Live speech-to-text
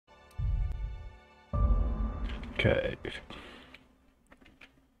Okay.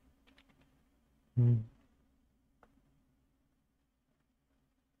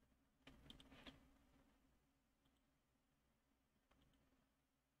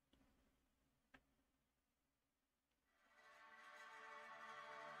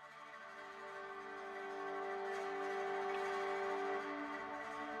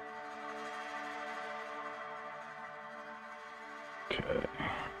 Okay.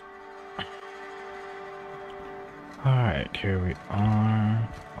 Alright, here we are.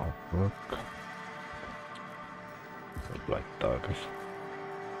 I'll look. Black dogs.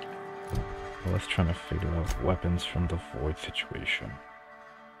 Let's try to figure out weapons from the void situation.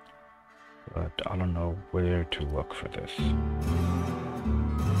 But I don't know where to look for this.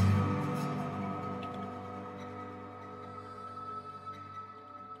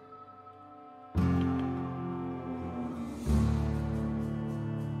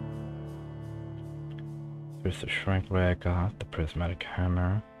 There's the shrink ray I got, the prismatic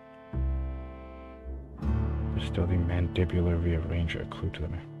hammer. There's still the mandibular rearranger, clue to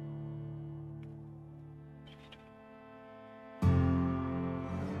them.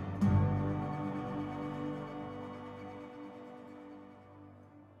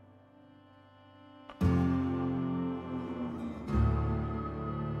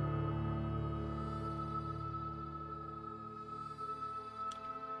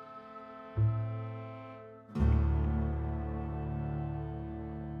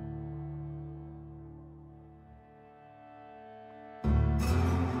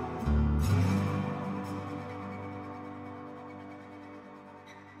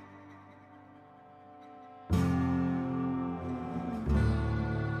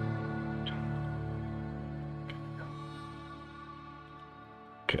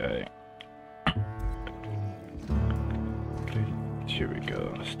 Okay. Here we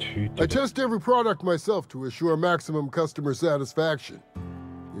go. I test every product myself to assure maximum customer satisfaction.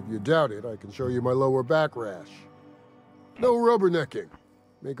 If you doubt it, I can show you my lower back rash. No rubbernecking.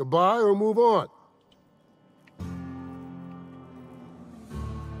 Make a buy or move on.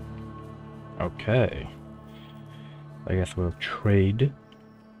 Okay. I guess we'll trade.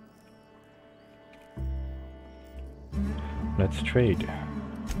 Let's trade.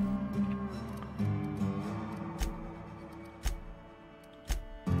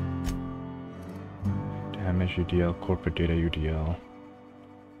 Damage UDL, corporate data UDL.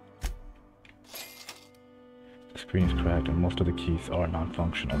 The screen is cracked and most of the keys are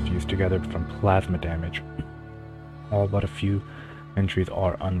non-functional, fused together from plasma damage. All but a few entries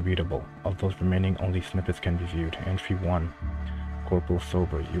are unreadable. Of those remaining, only snippets can be viewed. Entry 1. Corporal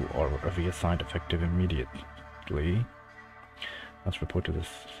Sober, you are reassigned effective immediately. Let's report to the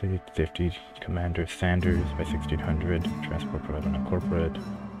safety commander Sanders by 1600. Transport provided on corporate.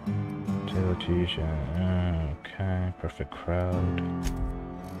 Utilities, okay, perfect crowd.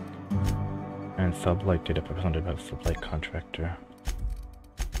 And sublight data represented by the sublight contractor.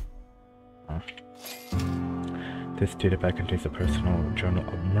 This data pack contains a personal journal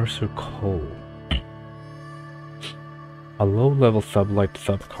of Mercer Cole, a low-level sublight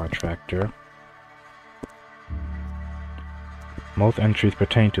subcontractor. Most entries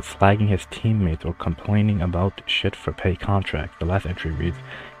pertain to slagging his teammates or complaining about shit-for-pay contracts. The last entry reads,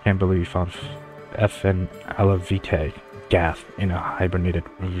 "Can't believe you found FN Alavite gas in a hibernated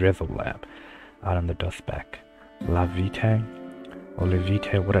Rizzle lab out on the dust back. Lavite? Or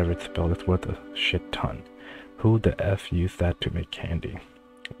Levite, whatever it's spelled, it's worth a shit ton. Who the F used that to make candy?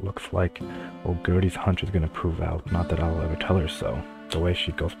 Looks like old Gertie's hunch is gonna prove out, not that I'll ever tell her so. The way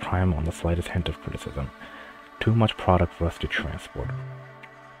she goes prime on the slightest hint of criticism. Too much product for us to transport.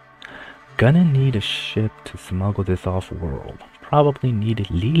 Gonna need a ship to smuggle this off-world. Probably needed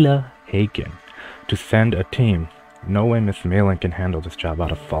Leela Hagen to send a team. No way Miss Malin can handle this job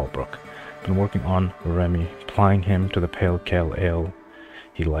out of Fallbrook. Been working on Remy, applying him to the pale kale ale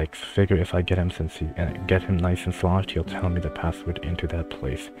he likes. Figure if I get him nice and sloshed, he'll tell me the password into that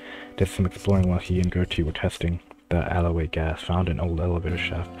place. Did some exploring while he and Gertie were testing the Alloway gas. Found an old elevator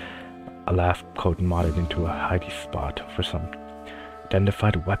shaft. A laugh code modded into a hidey spot for some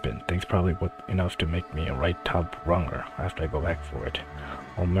identified weapon. Things probably enough to make me a right top runger after I go back for it.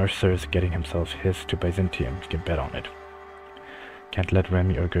 While Mercer's getting himself his to Byzantium, you can bet on it. Can't let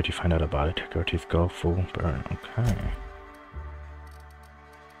Remy or Gertie find out about it. Gertie's go full burn. Okay.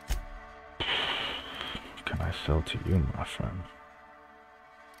 What can I sell to you, my friend?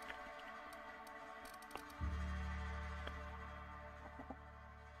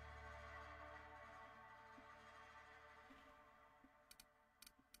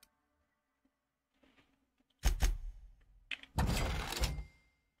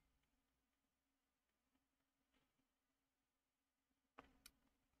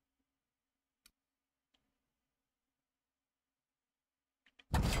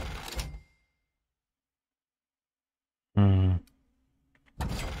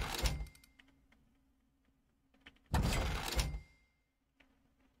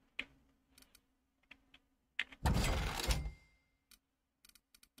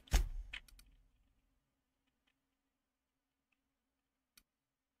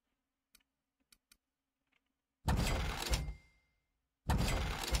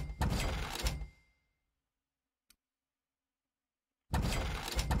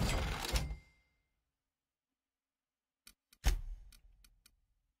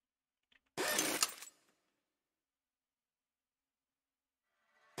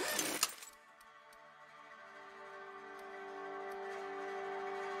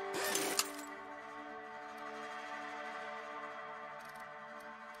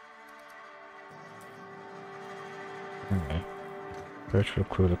 Okay. Search for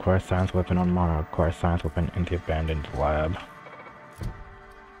clues. Acquire science weapon on Monarch. Acquire science weapon in the abandoned lab.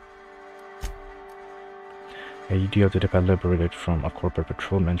 A Pewdiepie liberated from a corporate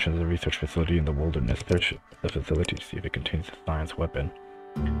patrol mentions a research facility in the wilderness. Search the facility to see if it contains a science weapon.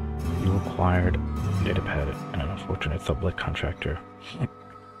 You acquired Datapad and an unfortunate sublet contractor.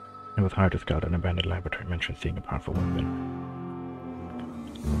 It was hired to scout an abandoned laboratory, mentions seeing a powerful weapon.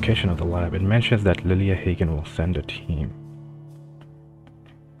 Location of the lab. It mentions that Lilia Hagen will send a team.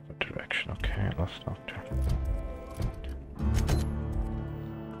 What direction? Okay, let's talk to her.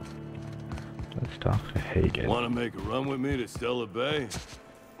 Let's talk to Hagen. Want to make a run with me to Stella Bay?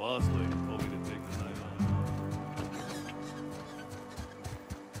 Boss lady told me to take the night off.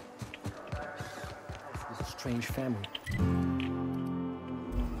 It's a strange family.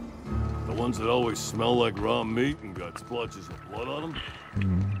 The ones that always smell like raw meat and got splotches of blood on them?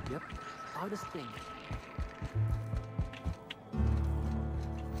 Yep. Oddest thing.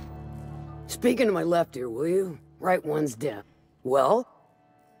 Speaking to my left here, will you? Right one's deaf. Well?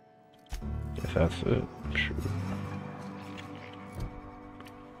 Guess that's it. Sure.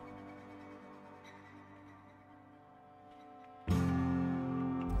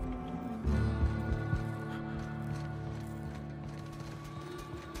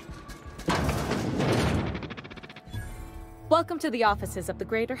 Welcome to the offices of the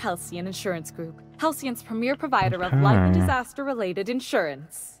Greater Halcyon Insurance Group, Halcyon's premier provider of life and disaster-related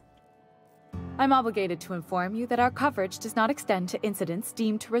insurance. I'm obligated to inform you that our coverage does not extend to incidents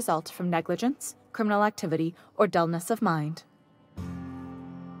deemed to result from negligence, criminal activity, or dullness of mind.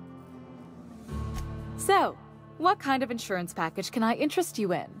 So, what kind of insurance package can I interest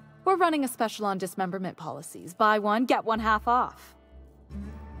you in? We're running a special on dismemberment policies. Buy one, get one half off.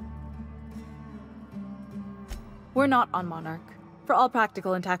 We're not on Monarch. For all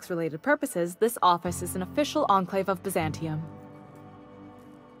practical and tax-related purposes, this office is an official enclave of Byzantium.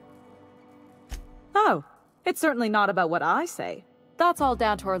 Oh, it's certainly not about what I say. That's all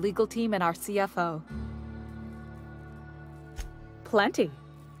down to our legal team and our CFO. Plenty.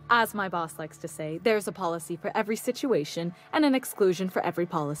 As my boss likes to say, there's a policy for every situation and an exclusion for every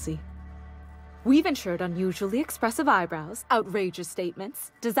policy. We've insured unusually expressive eyebrows, outrageous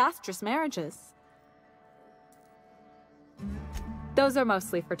statements, disastrous marriages. Those are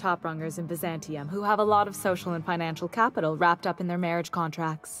mostly for top-rungers in Byzantium who have a lot of social and financial capital wrapped up in their marriage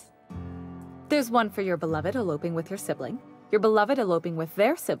contracts. There's one for your beloved eloping with your sibling, your beloved eloping with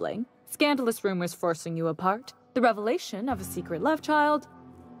their sibling, scandalous rumors forcing you apart, the revelation of a secret love child.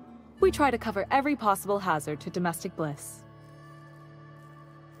 We try to cover every possible hazard to domestic bliss.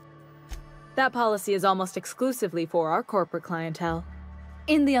 That policy is almost exclusively for our corporate clientele.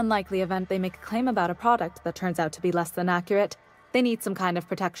 In the unlikely event they make a claim about a product that turns out to be less than accurate, they need some kind of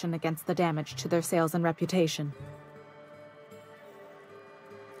protection against the damage to their sales and reputation.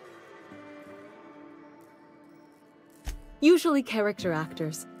 Usually character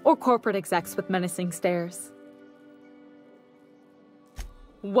actors, or corporate execs with menacing stares.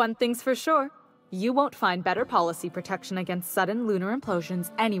 One thing's for sure, you won't find better policy protection against sudden lunar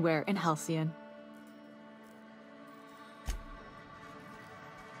implosions anywhere in Halcyon.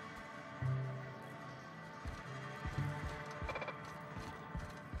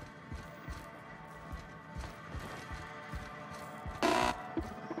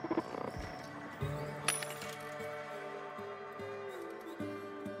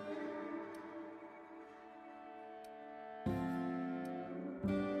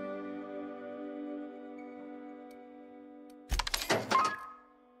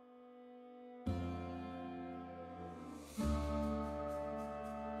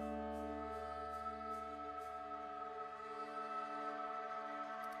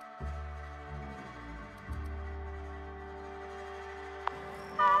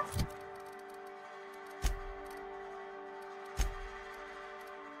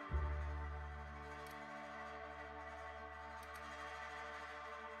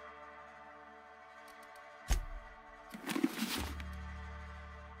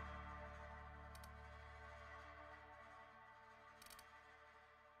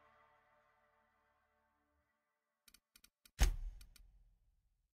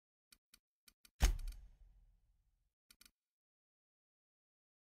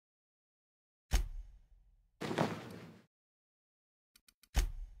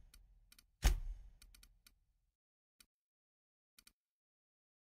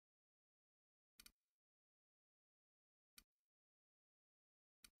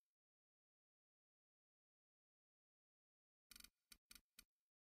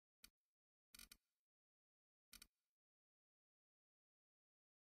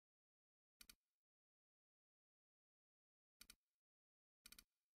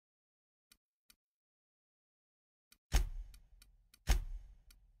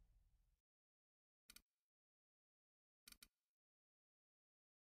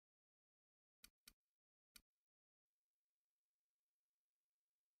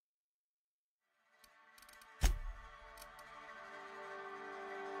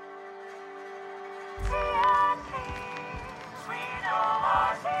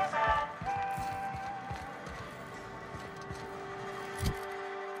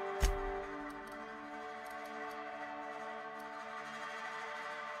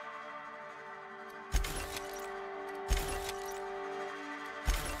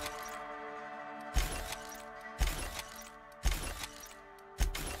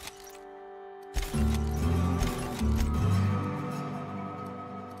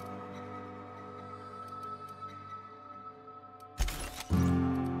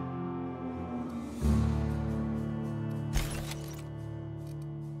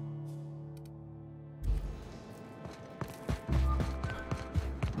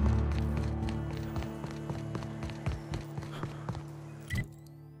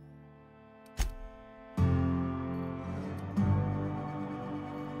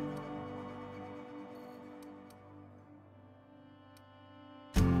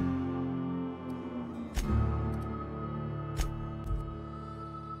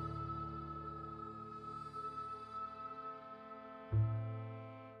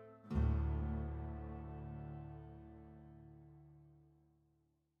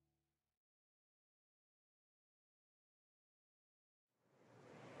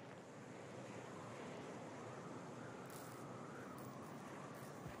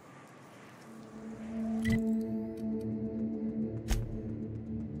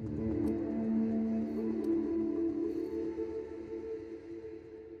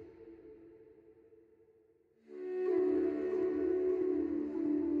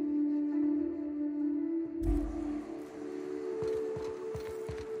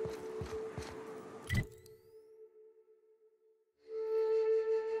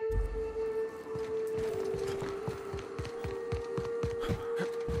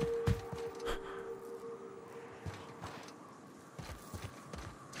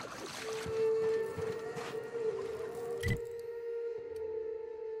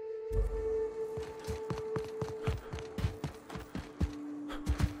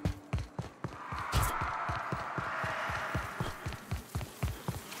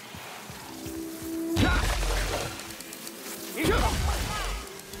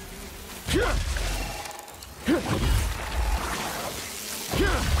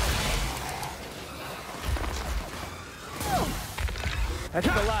 That's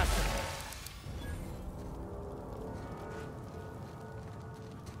the last.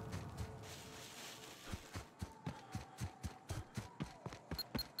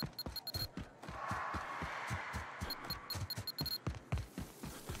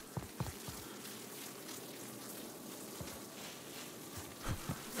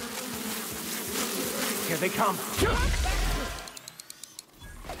 Here they come.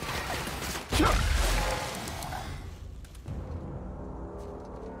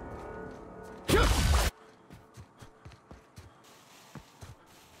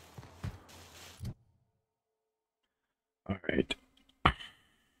 All right.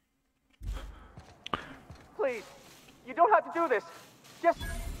 Please, you don't have to do this. Just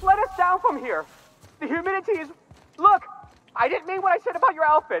let us down from here. The humidity is... Look, I didn't mean what I said about your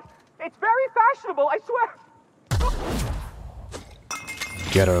outfit. It's very fashionable, I swear.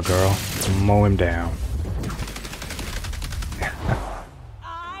 Get her, girl. Mow him down.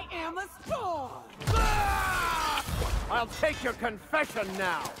 I am a storm. I'll take your confession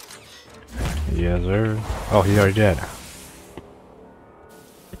now. Yes, sir. Oh, he already did.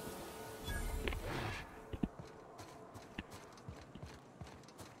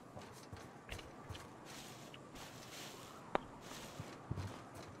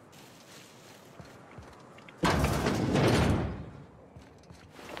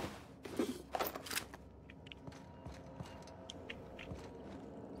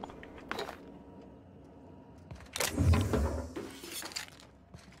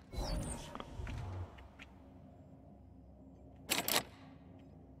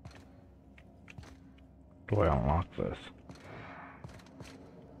 Do I unlock this?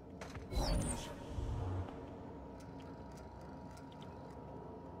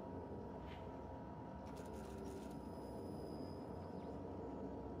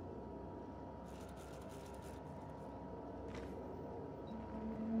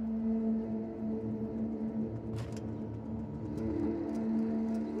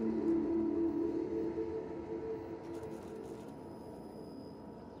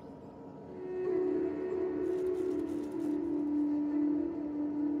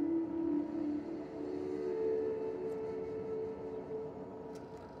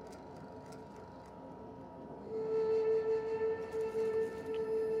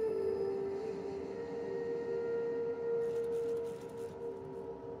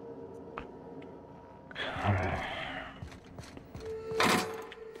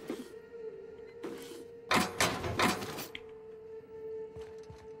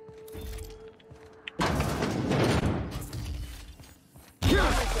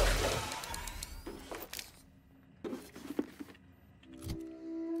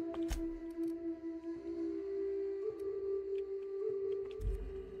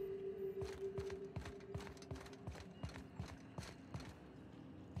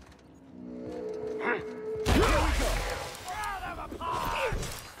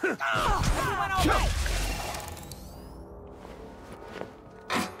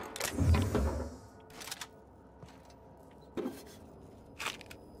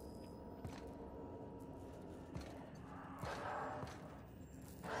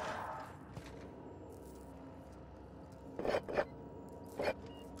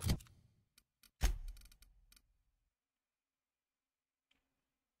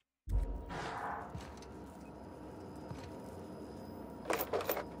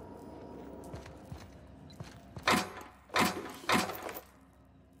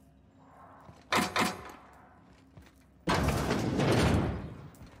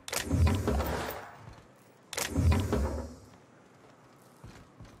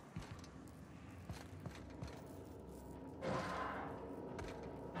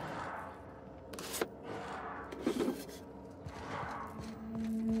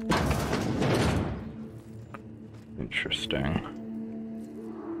 Interesting.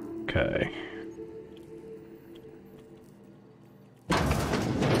 Okay.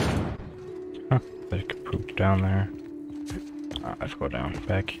 Huh, they could poop down there. Let's go down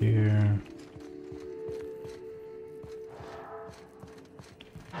back here.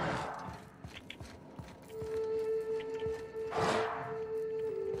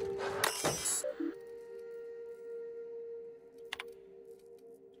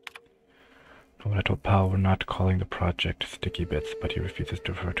 What I told Powell not calling the project sticky bits, but he refuses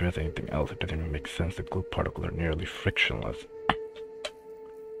to refer to it as anything else. It doesn't even make sense. The glue particles are nearly frictionless.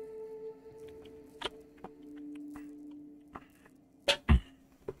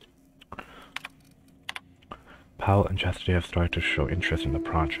 Powell and Chastity have started to show interest in the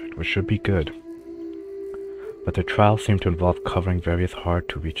project, which should be good. But their trials seem to involve covering various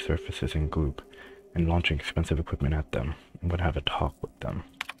hard-to-reach surfaces in Gloop and launching expensive equipment at them. I'm gonna have a talk with them.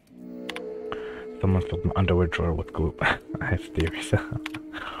 Someone filled my underwear drawer with Gloop. I have theories.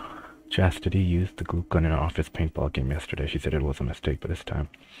 Chastity used the Gloop gun in an office paintball game yesterday. She said it was a mistake, but this time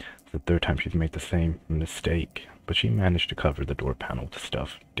it's the third time she's made the same mistake. But she managed to cover the door panel with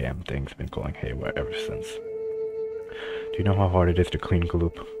stuff. Damn thing's been going haywire ever since. Do you know how hard it is to clean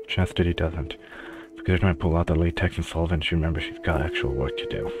Gloop? Chastity doesn't. Because when I pull out the latex and solvent, she remembers she's got actual work to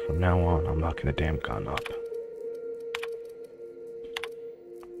do. From now on, I'm locking the damn gun up.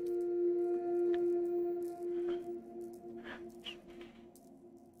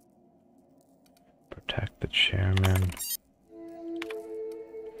 Protect the chairman.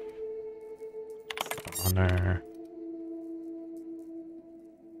 Honor.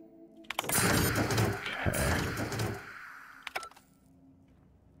 Okay.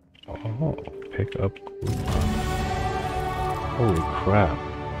 Oh, pick up glue. Holy crap.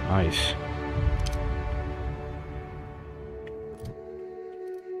 Nice.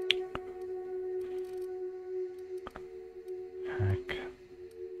 Heck.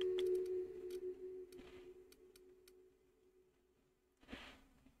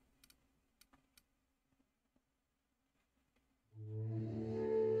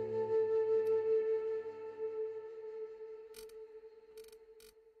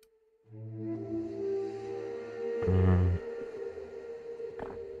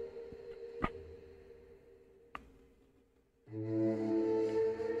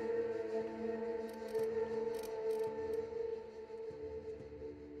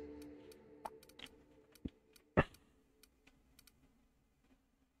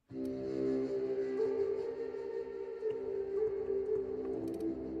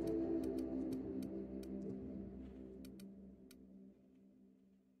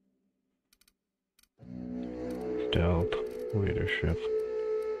 Stealth, leadership.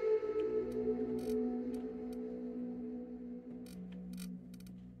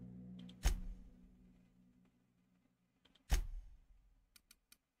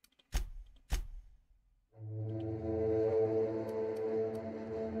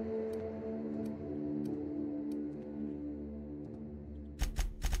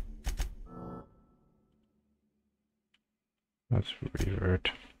 Let's revert.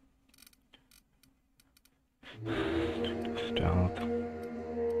 Stealth.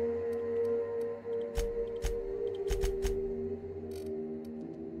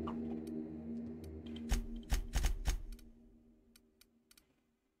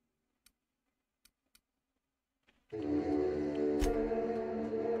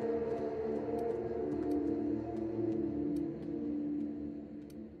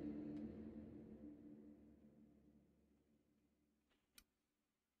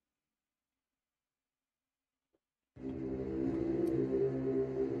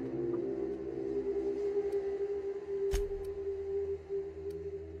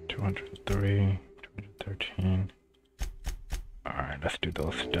 $203, $213. Alright, let's do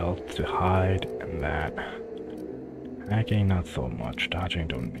those stealth to hide and that. Hacking, not so much. Dodging,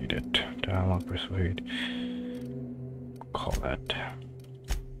 don't need it. Dialogue, persuade. Call that.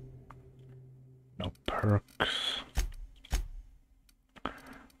 No perks.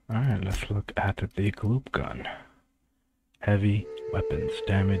 Alright, let's look at the gloop gun. Heavy weapons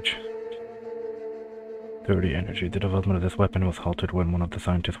damage. 30 energy. The development of this weapon was halted when one of the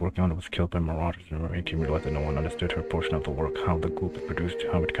scientists working on it was killed by marauders, and the Marine team realized that no one understood her portion of the work, how the gloop is produced,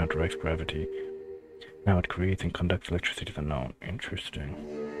 how it counteracts gravity. Now it creates and conducts electricity to the known. Interesting.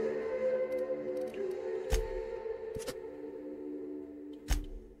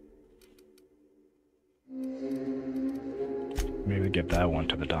 Maybe give that one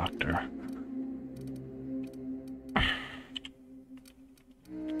to the doctor.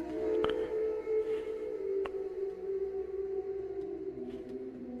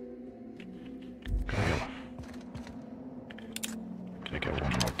 Gotta get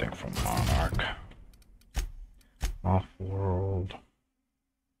one more thing from Monarch. Off-world.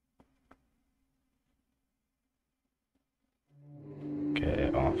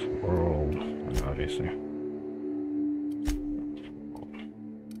 Okay, off-world, obviously.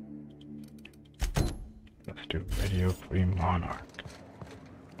 Let's do radio-free Monarch.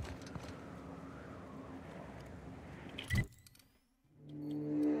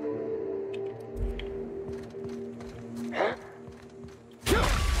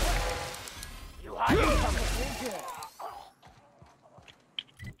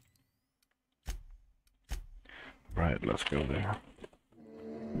 Alright, let's go there.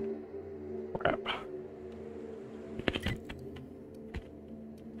 Crap.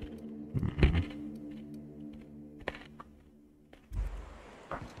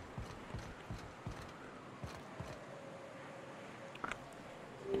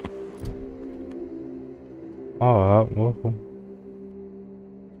 Oh, whoa.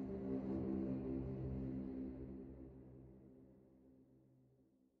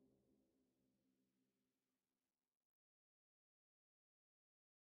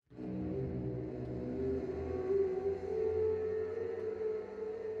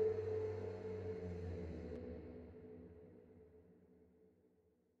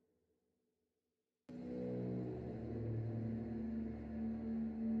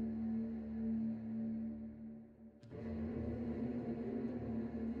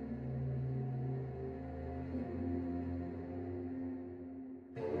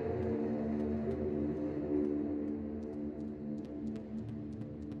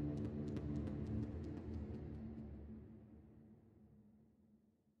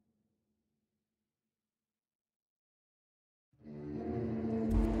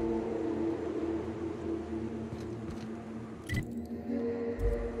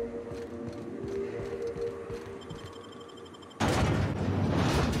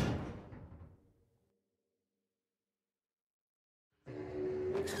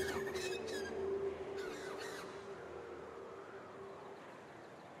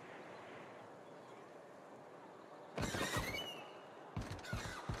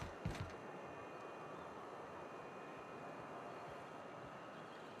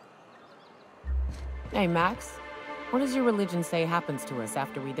 Hey, Max. What does your religion say happens to us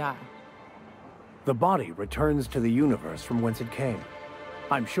after we die? The body returns to the universe from whence it came.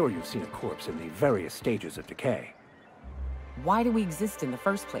 I'm sure you've seen a corpse in the various stages of decay. Why do we exist in the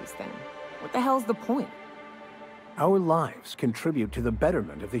first place, then? What the hell's the point? Our lives contribute to the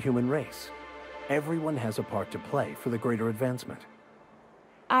betterment of the human race. Everyone has a part to play for the greater advancement.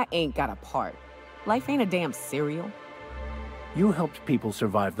 I ain't got a part. Life ain't a damn cereal. You helped people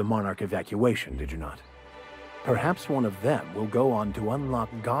survive the Monarch evacuation, did you not? Perhaps one of them will go on to unlock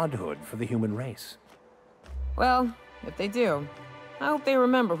godhood for the human race. Well, if they do, I hope they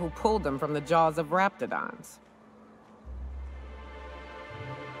remember who pulled them from the jaws of raptidons.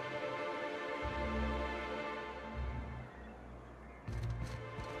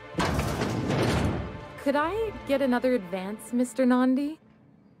 Could I get another advance, Mr. Nandi?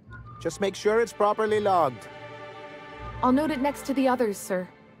 Just make sure it's properly logged. I'll note it next to the others, sir.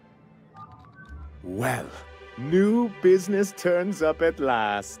 Well, new business turns up at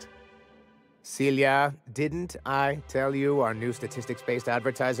last. Celia, didn't I tell you our new statistics-based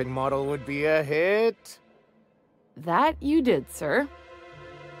advertising model would be a hit? That you did, sir.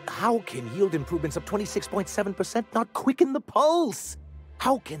 How can yield improvements of 26.7% not quicken the pulse?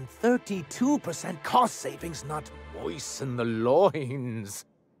 How can 32% cost savings not moisten the loins?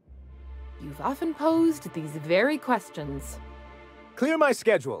 You've often posed these very questions. Clear my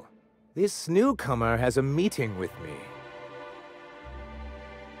schedule. This newcomer has a meeting with me.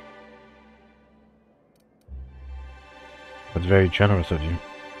 That's very generous of you.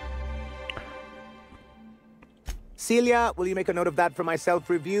 Celia, will you make a note of that for my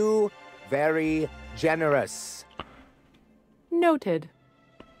self-review? Very generous. Noted.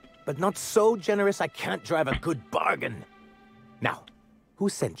 But not so generous I can't drive a good bargain. Now, who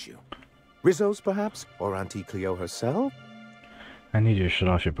sent you? Rizzo's, perhaps? Or Auntie Cleo herself? I need you to shut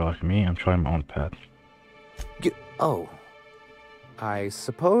off your blocking me. I'm trying my own path. Oh. I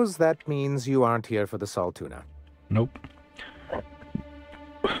suppose that means you aren't here for the salt tuna. Nope.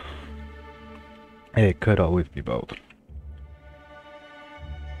 It could always be both.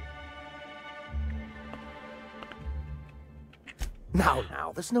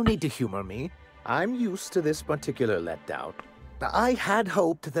 Now, there's no need to humor me. I'm used to this particular letdown. I had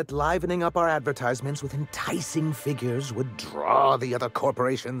hoped that livening up our advertisements with enticing figures would draw the other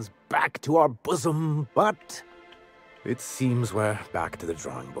corporations back to our bosom, but it seems we're back to the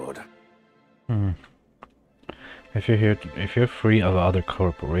drawing board. If you're free of other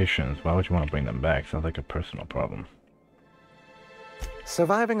corporations, why would you want to bring them back? Sounds like a personal problem.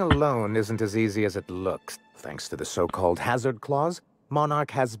 Surviving alone isn't as easy as it looks. Thanks to the so-called hazard clause,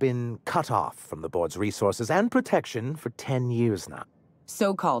 Monarch has been cut off from the board's resources and protection for 10 years now.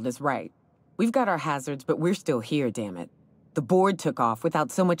 So-called is right. We've got our hazards, but we're still here, damn it. The board took off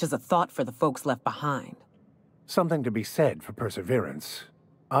without so much as a thought for the folks left behind. Something to be said for perseverance.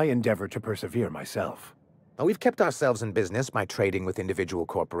 I endeavor to persevere myself. We've kept ourselves in business by trading with individual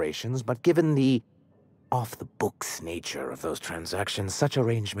corporations, but given the off-the-books nature of those transactions, such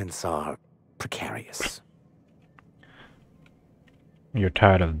arrangements are precarious. You're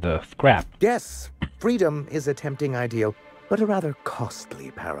tired of the scrap. Yes, freedom is a tempting ideal, but a rather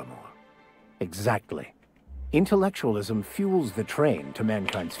costly paramour. Exactly. Intellectualism fuels the train to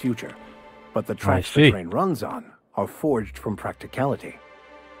mankind's future, but the tracks the train runs on are forged from practicality.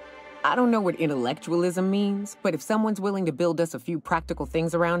 I don't know what intellectualism means, but if someone's willing to build us a few practical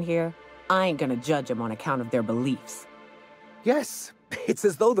things around here, I ain't gonna judge them on account of their beliefs. Yes, it's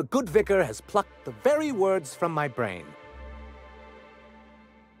as though the good vicar has plucked the very words from my brain.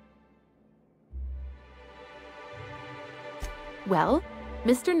 Well,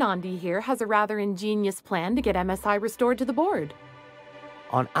 Mr. Nandi here has a rather ingenious plan to get MSI restored to the board.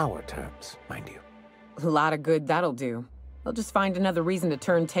 On our terms, mind you. A lot of good that'll do. They'll just find another reason to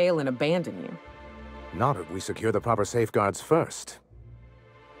turn tail and abandon you. Not if we secure the proper safeguards first.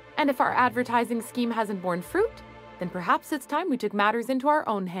 And if our advertising scheme hasn't borne fruit, then perhaps it's time we took matters into our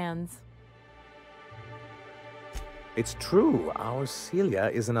own hands. It's true, our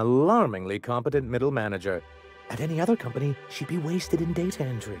Celia is an alarmingly competent middle manager. At any other company, she'd be wasted in data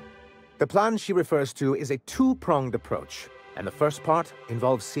entry. The plan she refers to is a two-pronged approach, and the first part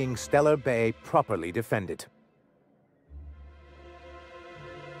involves seeing Stellar Bay properly defended.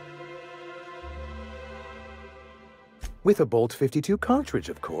 With a Bolt 52 cartridge,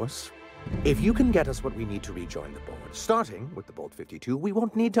 of course. If you can get us what we need to rejoin the board, starting with the Bolt 52, we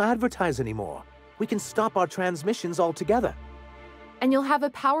won't need to advertise anymore. We can stop our transmissions altogether. And you'll have a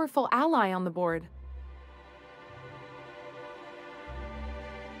powerful ally on the board.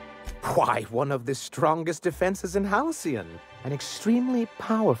 Why, one of the strongest defenses in Halcyon. An extremely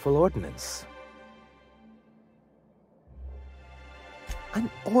powerful ordnance. An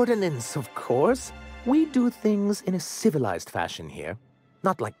ordnance, of course. We do things in a civilized fashion here,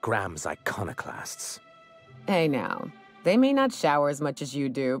 not like Graham's iconoclasts. Hey now, they may not shower as much as you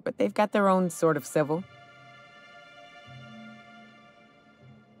do, but they've got their own sort of civil.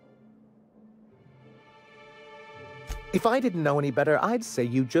 If I didn't know any better, I'd say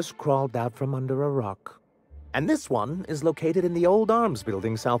you just crawled out from under a rock. And this one is located in the old arms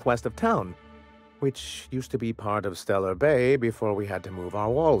building southwest of town, which used to be part of Stellar Bay before we had to move our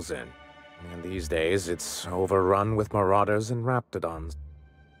walls in. And these days, it's overrun with marauders and raptidons.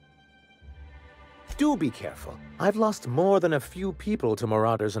 Do be careful. I've lost more than a few people to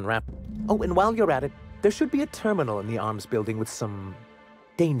marauders and Oh, and while you're at it, there should be a terminal in the arms building with some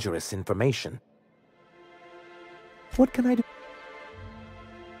dangerous information. What can I do?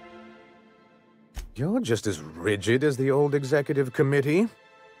 You're just as rigid as the old executive committee.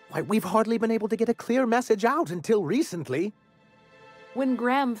 Why, we've hardly been able to get a clear message out until recently. When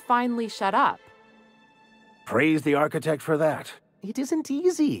Graham finally shut up. Praise the architect for that. It isn't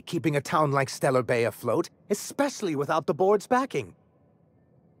easy keeping a town like Stellar Bay afloat, especially without the board's backing.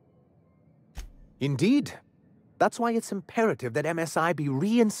 Indeed. That's why it's imperative that MSI be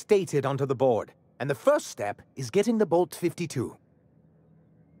reinstated onto the board. And the first step is getting the Bolt 52.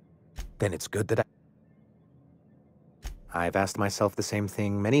 Then it's good that I've asked myself the same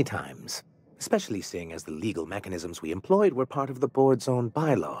thing many times, especially seeing as the legal mechanisms we employed were part of the board's own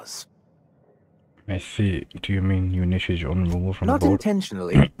bylaws. I see. Do you mean you initiated your own removal from the board? Not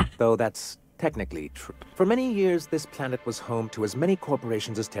intentionally, though that's technically true. For many years, this planet was home to as many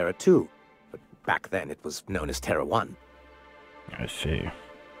corporations as Terra 2, but back then it was known as Terra 1. I see.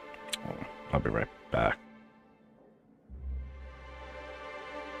 Well, I'll be right back.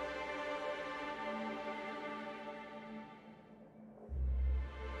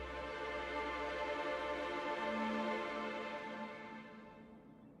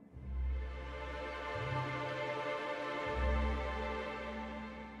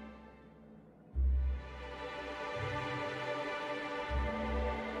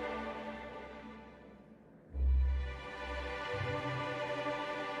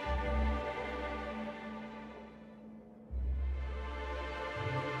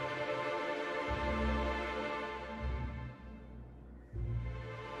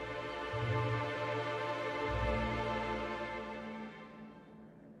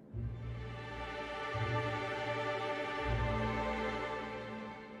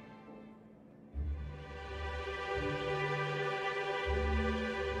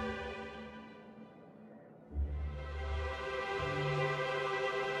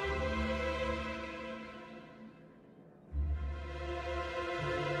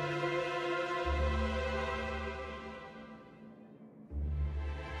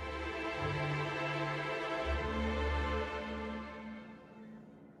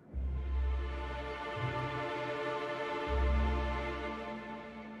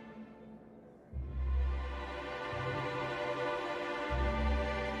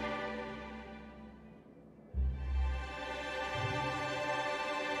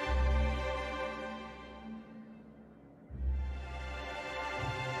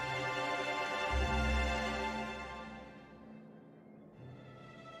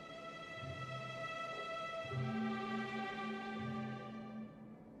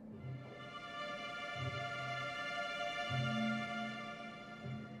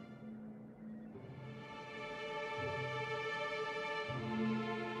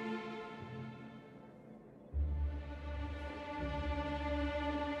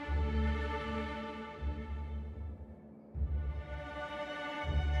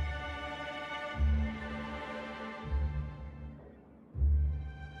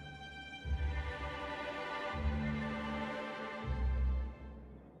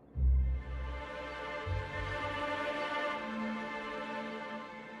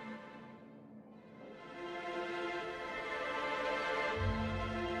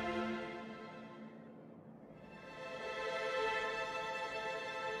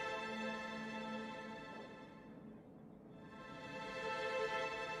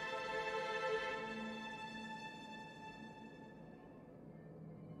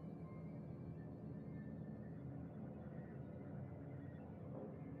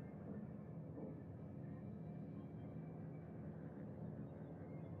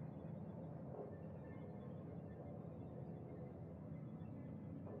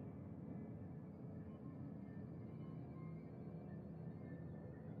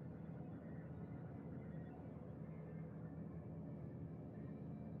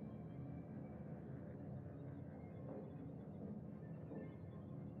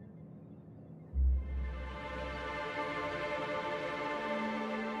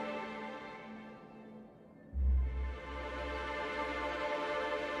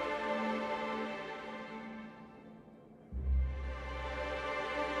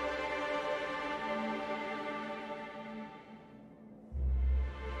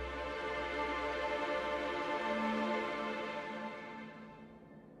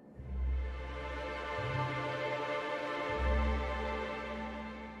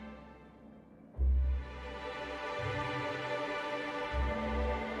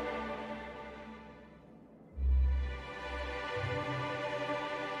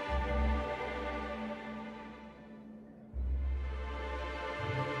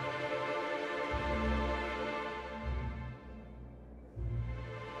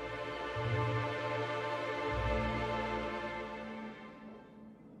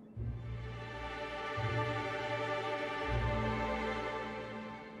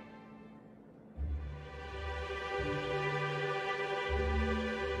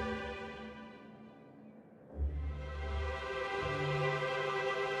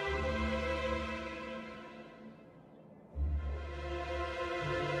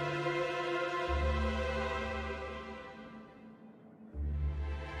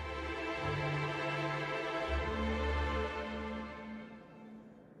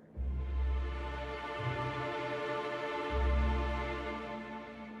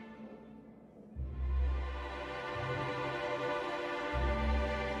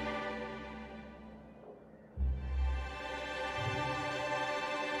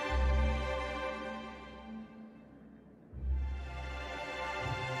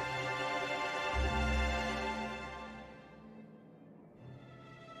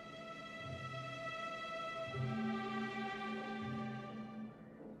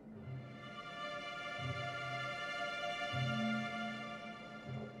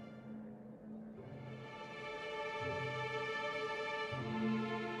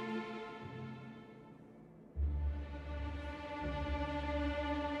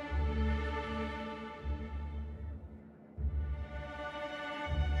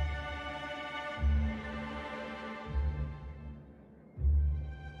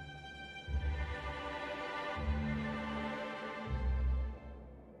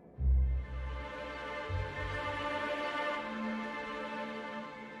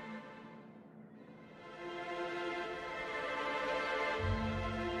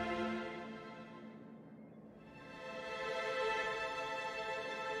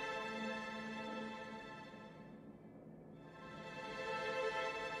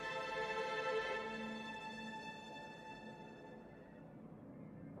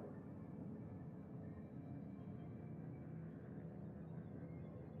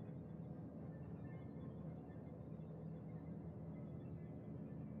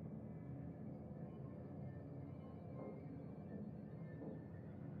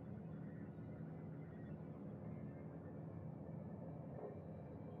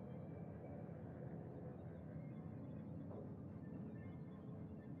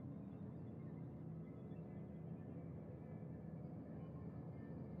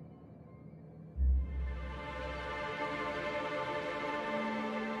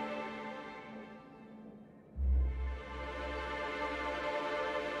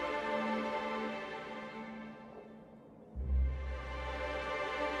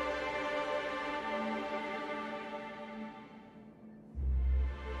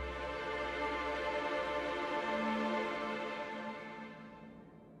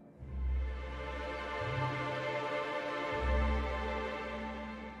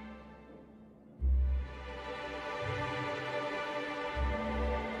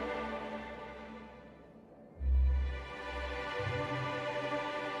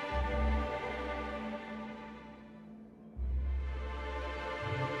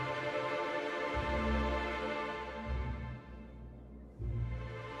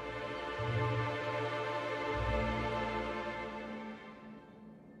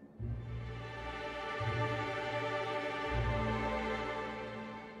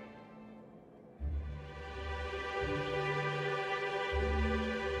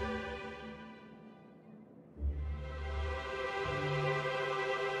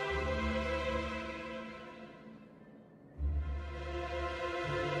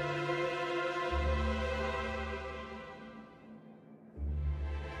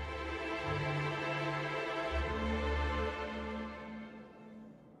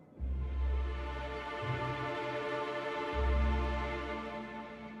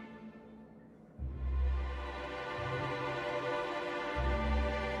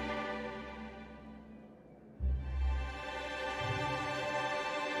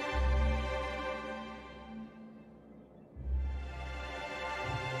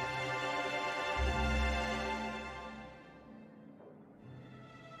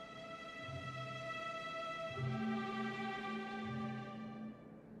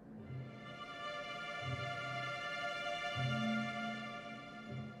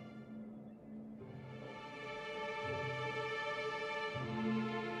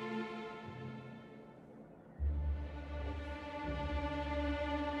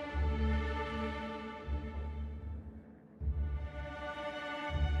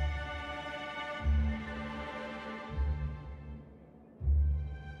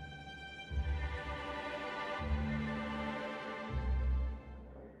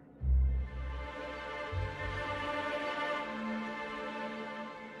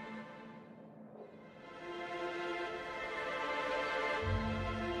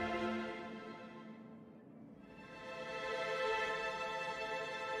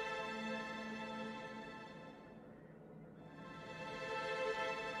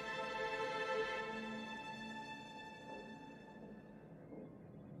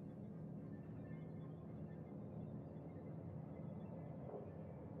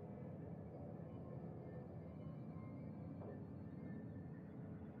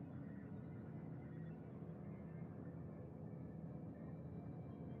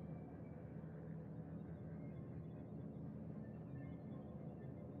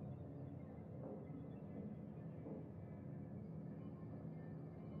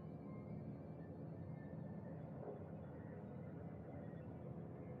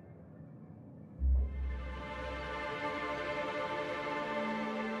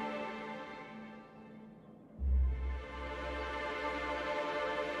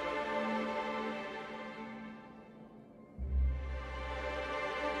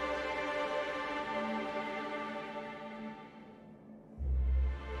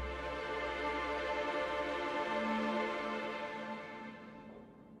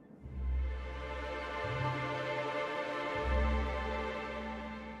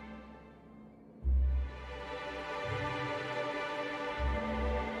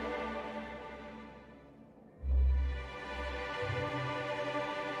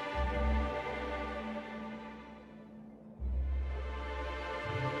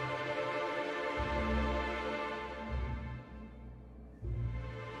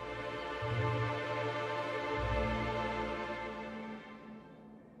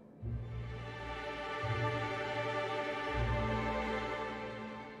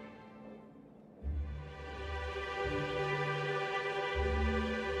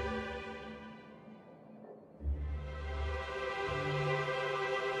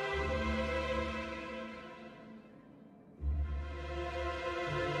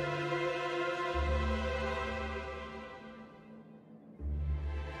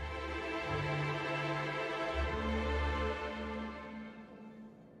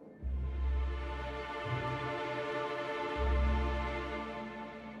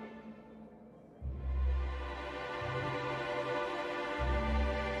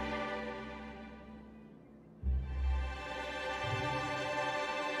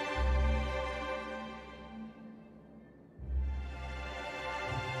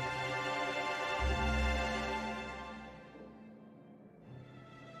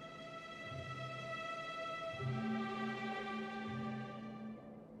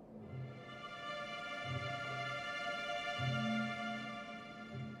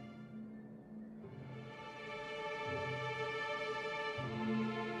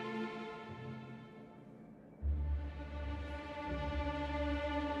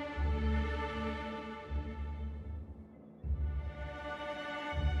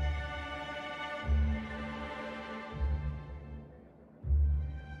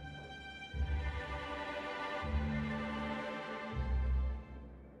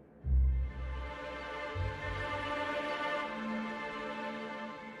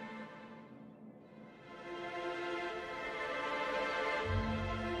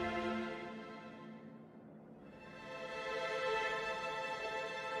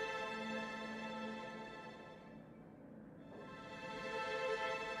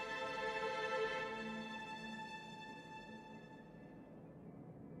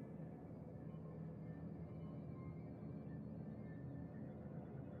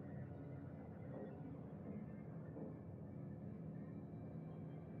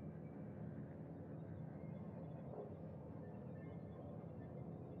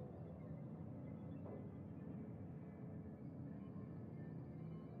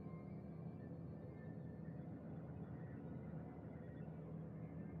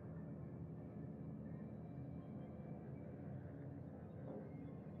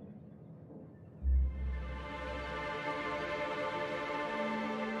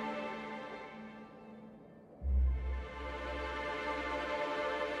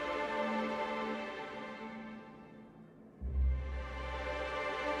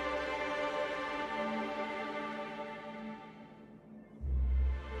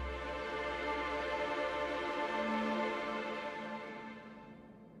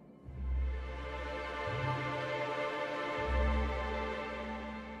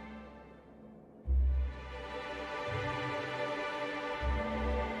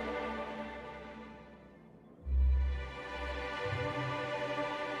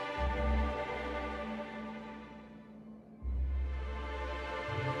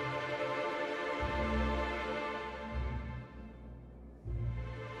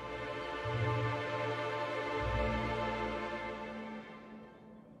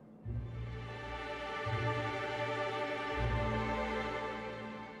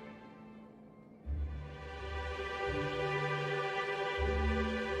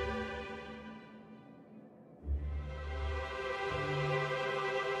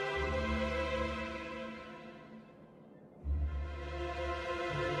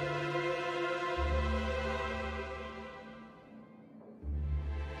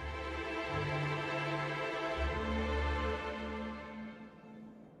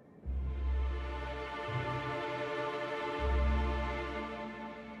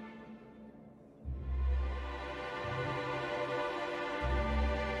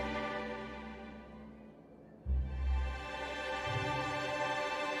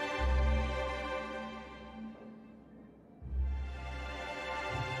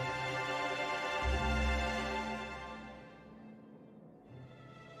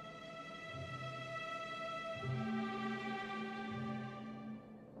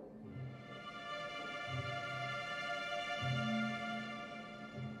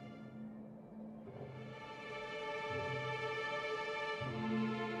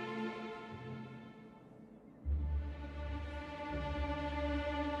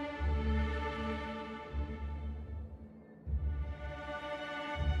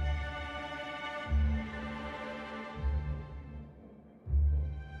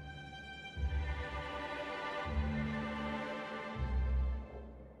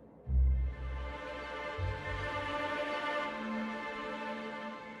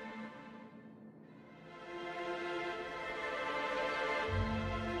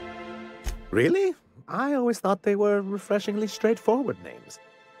 Really? I always thought they were refreshingly straightforward names.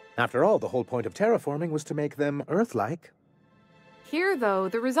 After all, the whole point of terraforming was to make them Earth-like. Here, though,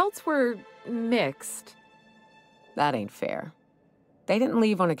 the results were mixed. That ain't fair. They didn't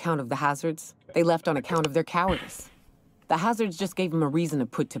leave on account of the hazards. They left on account of their cowardice. The hazards just gave them a reason to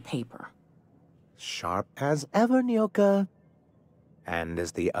put to paper. Sharp as ever, Nyoka. And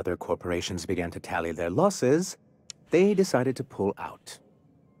as the other corporations began to tally their losses, they decided to pull out.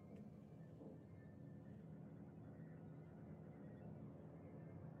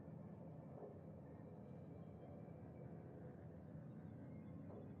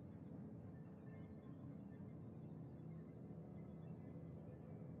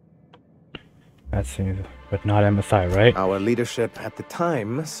 That seems, but not MSI, right? Our leadership at the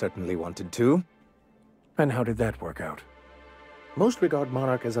time certainly wanted to. And how did that work out? Most regard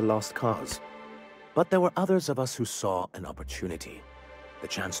Monarch as a lost cause. But there were others of us who saw an opportunity. The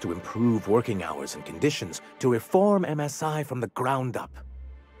chance to improve working hours and conditions, to reform MSI from the ground up.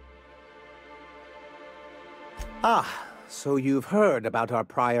 Ah, so you've heard about our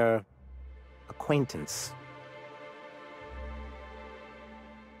prior acquaintance.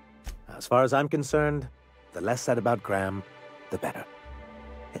 As far as I'm concerned, the less said about Graham, the better.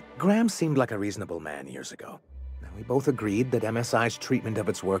 Graham seemed like a reasonable man years ago. We both agreed that MSI's treatment of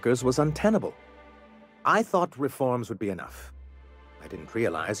its workers was untenable. I thought reforms would be enough. I didn't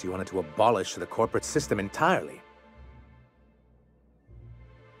realize you wanted to abolish the corporate system entirely.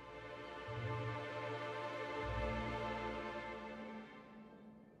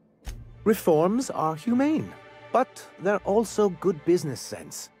 Reforms are humane, but they're also good business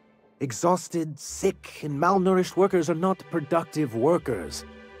sense. Exhausted, sick, and malnourished workers are not productive workers.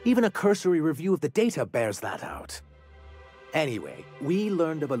 Even a cursory review of the data bears that out. Anyway, we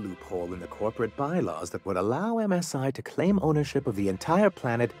learned of a loophole in the corporate bylaws that would allow MSI to claim ownership of the entire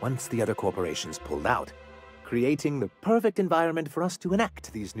planet once the other corporations pulled out, creating the perfect environment for us to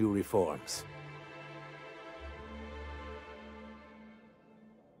enact these new reforms.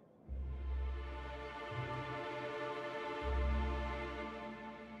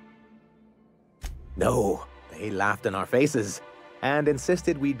 No, they laughed in our faces and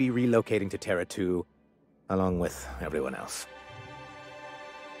insisted we'd be relocating to Terra 2, along with everyone else.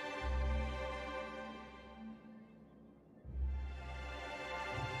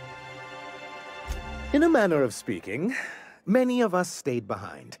 In a manner of speaking, many of us stayed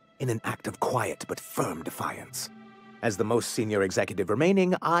behind, in an act of quiet but firm defiance. As the most senior executive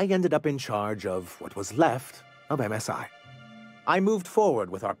remaining, I ended up in charge of what was left of MSI. I moved forward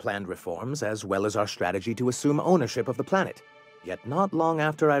with our planned reforms, as well as our strategy to assume ownership of the planet. Yet not long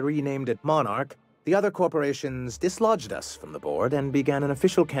after I renamed it Monarch, the other corporations dislodged us from the board and began an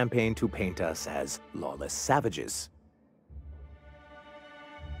official campaign to paint us as lawless savages.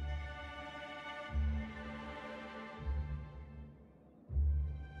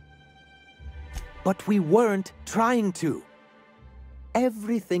 But we weren't trying to.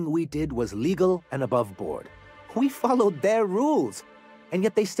 Everything we did was legal and above board. We followed their rules, and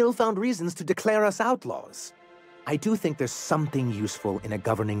yet they still found reasons to declare us outlaws. I do think there's something useful in a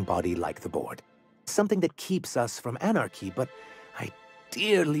governing body like the board. Something that keeps us from anarchy, but I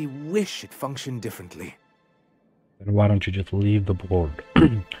dearly wish it functioned differently. Then why don't you just leave the board?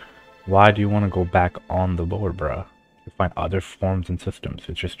 Why do you want to go back on the board, bruh? You find other forms and systems.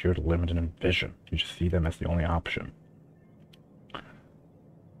 It's just you're limited in vision. You just see them as the only option.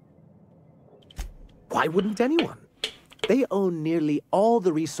 Why wouldn't anyone? They own nearly all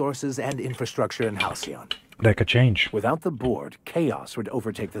the resources and infrastructure in Halcyon. That could change. Without the board, chaos would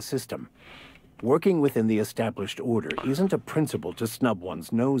overtake the system. Working within the established order isn't a principle to snub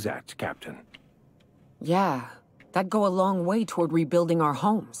one's nose at, Captain. Yeah, that'd go a long way toward rebuilding our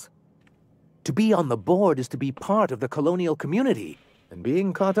homes. To be on the board is to be part of the colonial community, and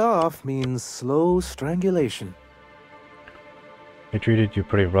being cut off means slow strangulation. They treated you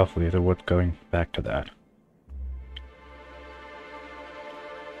pretty roughly. Is it worth going back to that?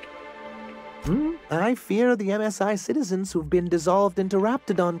 I fear the MSI citizens who've been dissolved into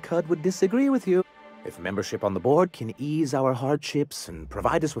Raptidon Cud would disagree with you. If membership on the board can ease our hardships and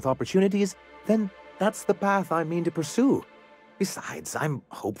provide us with opportunities, then that's the path I mean to pursue. Besides, I'm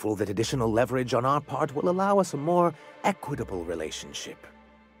hopeful that additional leverage on our part will allow us a more equitable relationship.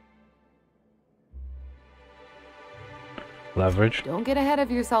 Leverage? Don't get ahead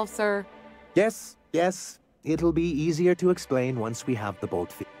of yourself, sir. Yes. It'll be easier to explain once we have the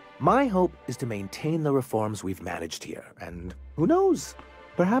boat fixed. My hope is to maintain the reforms we've managed here, and who knows?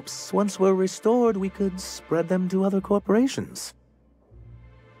 Perhaps once we're restored, we could spread them to other corporations.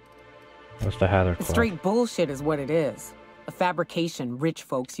 What's the Hather Claw? Straight bullshit is what it is. a fabrication rich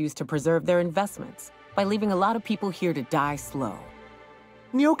folks use to preserve their investments by leaving a lot of people here to die slow.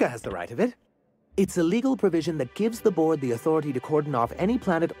 Nyoka has the right of it. It's a legal provision that gives the board the authority to cordon off any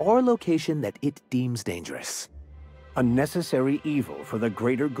planet or location that it deems dangerous. A necessary evil for the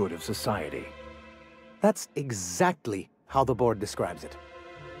greater good of society. That's exactly how the board describes it.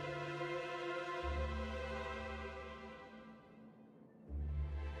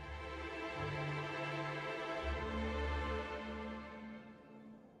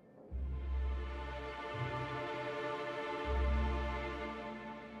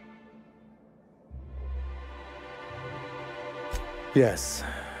 Yes,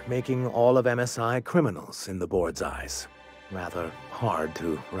 making all of MSI criminals in the board's eyes. Rather hard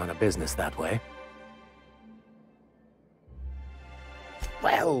to run a business that way.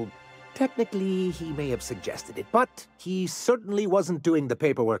 Well, technically he may have suggested it, but he certainly wasn't doing the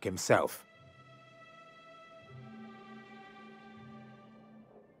paperwork himself.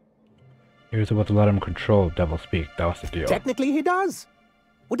 He was about to let him control Devil Speak. That was the deal. Technically he does.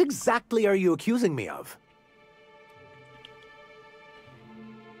 What exactly are you accusing me of?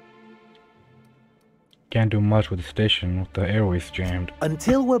 Can't do much with the station with the airways jammed.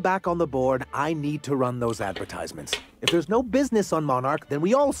 Until we're back on the board, I need to run those advertisements. If there's no business on Monarch, then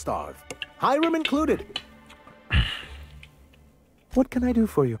we all starve. Hiram included. What can I do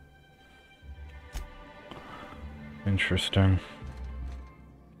for you? Interesting.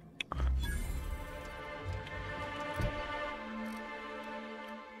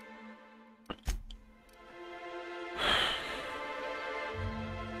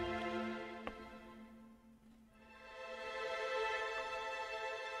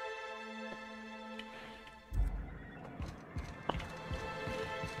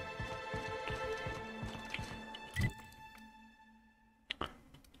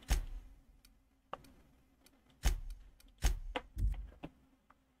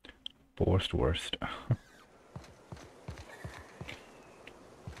 Worst.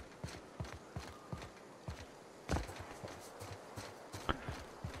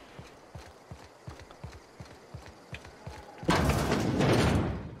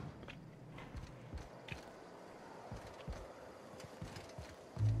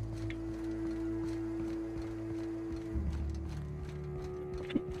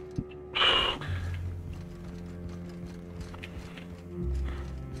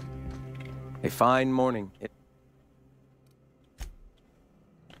 A fine morning.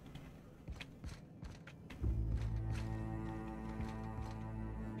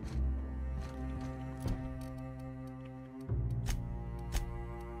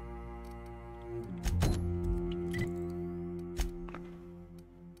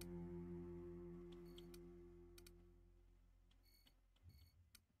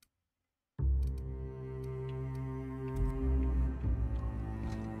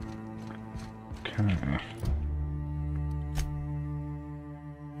 Okay.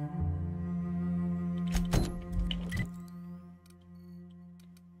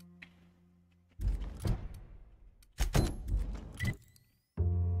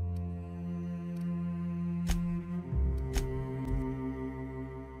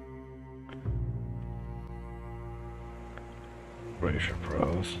 Brazier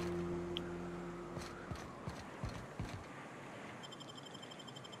Pros.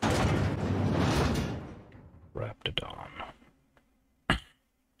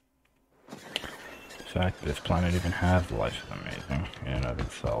 The fact that this planet even has life is amazing in and of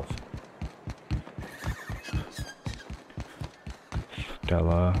itself.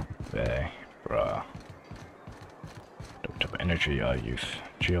 Stella, Bay, bruh. What type of energy I use?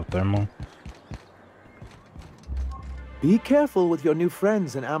 Geothermal? Be careful with your new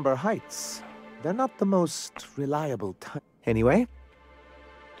friends in Amber Heights. They're not the most reliable type. Anyway.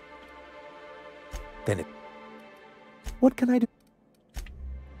 Then it... What can I do?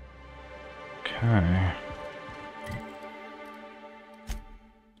 Okay.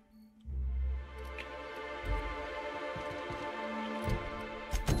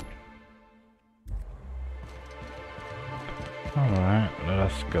 Alright, let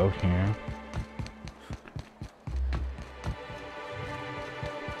us go here.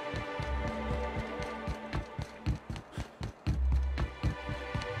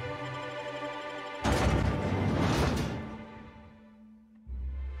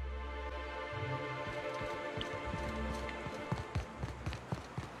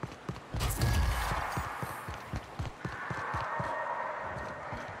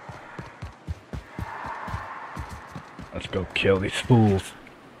 Let's go kill these fools.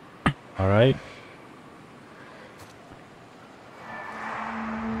 Alright.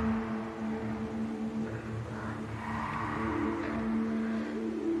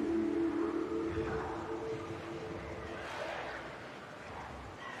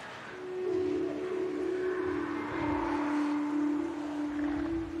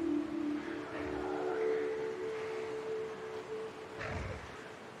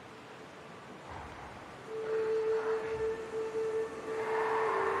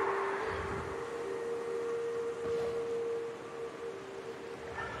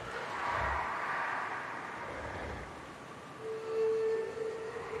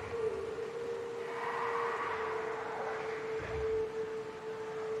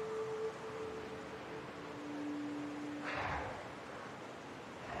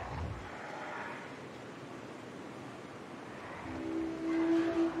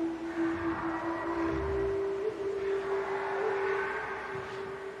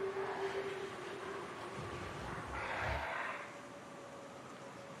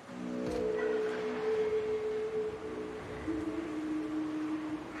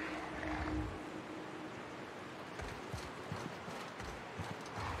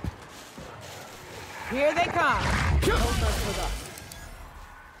 Here they come.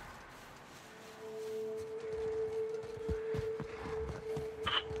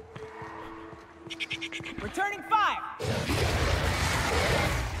 Returning fire.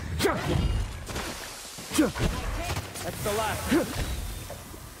 That's the last.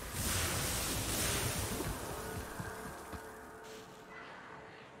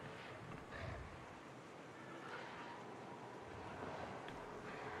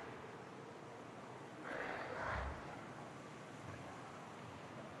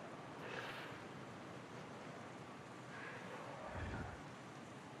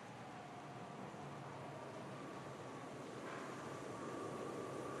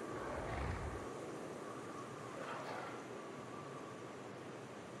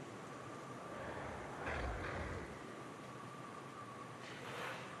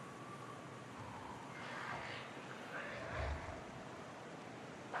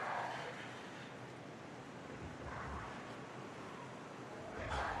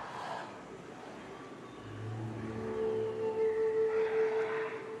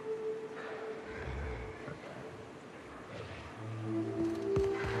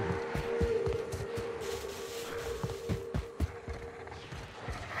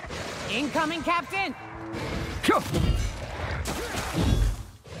 Incoming, Captain!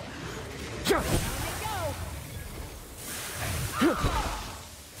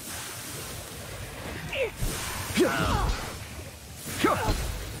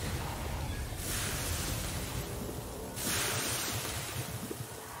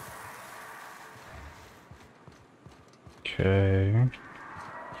 Okay.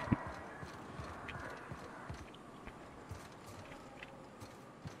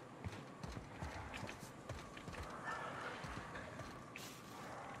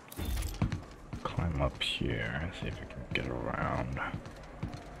 Climb up here and see if we can get around.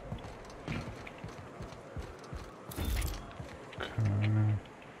 Okay.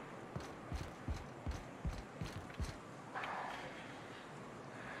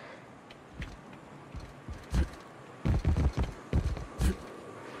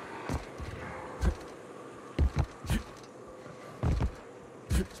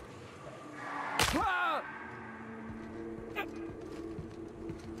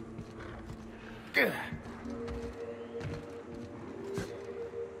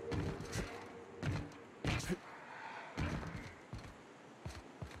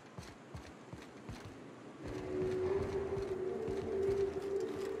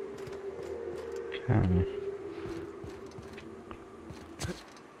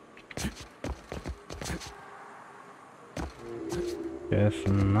 Guess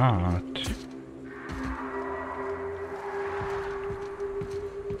not.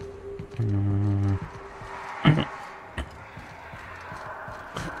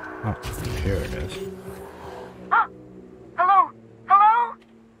 Oh, here it is. Oh, hello, hello?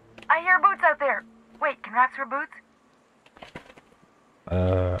 I hear boots out there. Wait, can rats wear boots?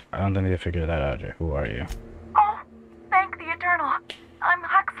 I don't think they figured that out yet. Who are you? Oh, thank the Eternal. I'm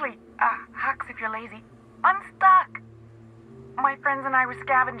Huxley. Hux if you're lazy. I'm stuck. My friends and I were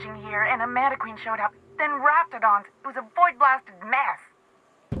scavenging here, and a Manta Queen showed up. Then Raptidons. It was a void-blasted mess.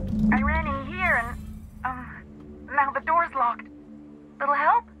 I ran in here, and, now the door's locked. Little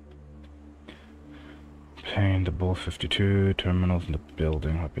help? Pain the Bull 52 terminals in the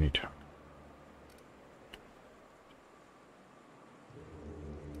building. What we need to.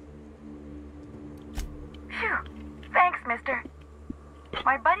 Phew. Thanks, mister.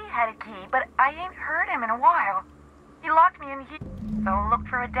 My buddy had a key, but I ain't heard him in a while. He locked me in here, so look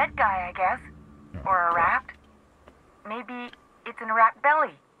for a dead guy, I guess. Or a rat. Maybe it's in a rat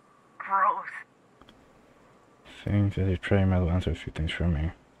belly. Gross. Things as a tray metal answer a few things for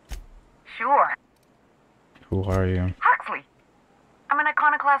me. Sure. Who are you? Huxley. I'm an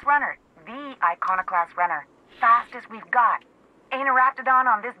Iconoclast runner. The Iconoclast runner. Fastest we've got. Ain't a Raptidon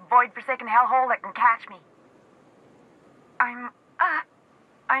on this void-forsaken hellhole that can catch me. I'm...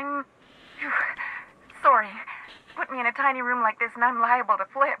 Sorry. Put me in a tiny room like this and I'm liable to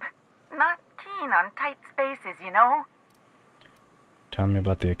flip. Not keen on tight spaces, you know? Tell me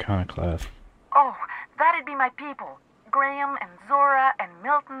about the Iconoclast. Oh, that'd be my people. Graham and Zora and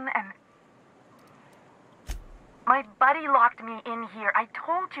Milton and... My buddy locked me in here. I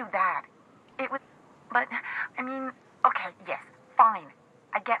told you that. It was... But, I mean... Okay, yes, fine.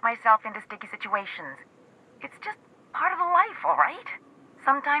 I get myself into sticky situations. It's just part of the life, all right?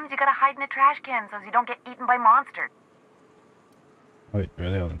 Sometimes you gotta hide in a trash can so you don't get eaten by monsters. Wait,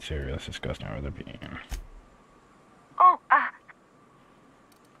 really? I wasn't serious. That's disgusting where they're being. Oh,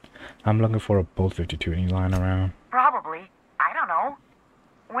 I'm looking for a Bull 52. Any lying around? probably. I don't know.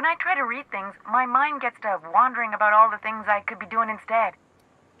 When I try to read things, my mind gets to wandering about all the things I could be doing instead.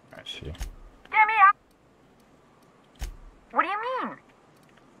 I see. Get me out! What do you mean?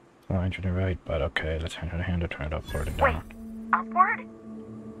 Well, I'm trying to write, but okay, let's turn it upward and down. Wait, upward?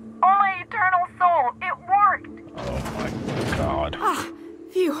 Oh my eternal soul, it worked! Oh my god. Ah,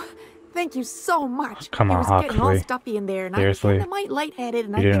 phew. Thank you so much. Come on, it was getting all Huxley. stuffy in there, and Seriously? I might lightheaded,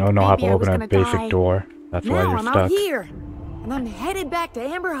 and You I didn't think know how maybe to I was open a gonna basic die. door. That's why Now you're I'm stuck. out here, and I'm headed back to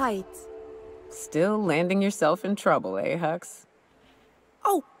Amber Heights. Still landing yourself in trouble, eh, Hux?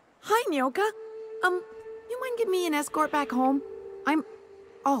 Oh, hi, Nyoka. You mind giving me an escort back home?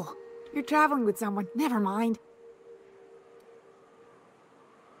 Oh, you're traveling with someone. Never mind.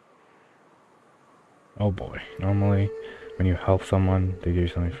 Oh boy. Normally, when you help someone, they give you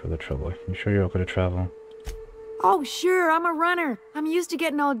something for the trouble. You sure you're okay to travel? Oh, sure, I'm a runner. I'm used to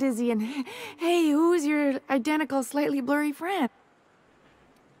getting all dizzy, and hey, who's your identical, slightly blurry friend?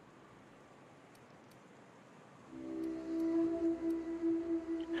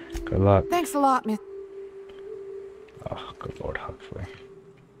 Good luck. Thanks a lot, Miss. Oh, good Lord, Huxley.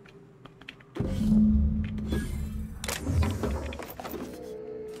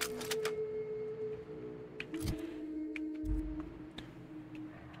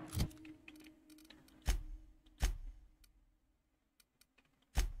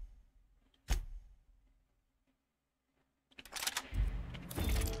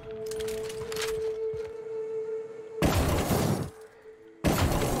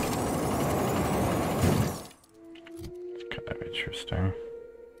 Interesting.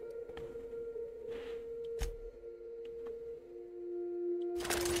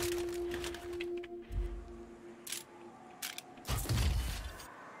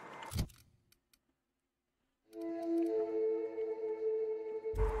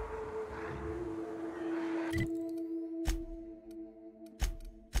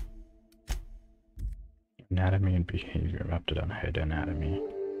 Anatomy and behavior mapped on head anatomy.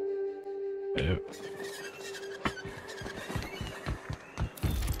 Ew.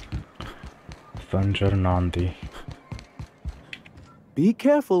 Sanjar Nandi. Be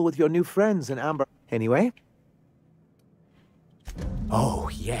careful with your new friends in Amber. Anyway. Oh,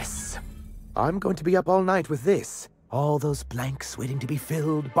 yes. I'm going to be up all night with this. All those blanks waiting to be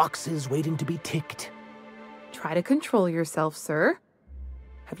filled, boxes waiting to be ticked. Try to control yourself, sir.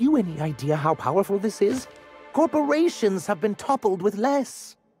 Have you any idea how powerful this is? Corporations have been toppled with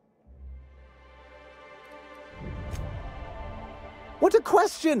less. What a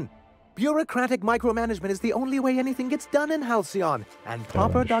question! Bureaucratic micromanagement is the only way anything gets done in Halcyon, and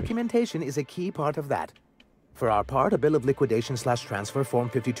proper documentation is a key part of that. For our part, a bill of liquidation/transfer Form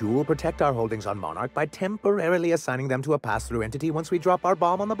 52 will protect our holdings on Monarch by temporarily assigning them to a pass-through entity once we drop our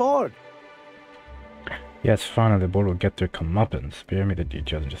bomb on the board. Yeah, it's fine if the board will get their comeuppance. Spare me the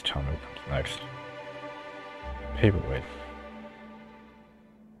details and just tell me what comes next. Paperweight.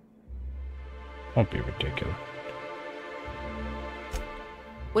 Won't be ridiculous.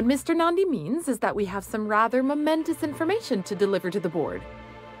 What Mr. Nandi means is that we have some rather momentous information to deliver to the board.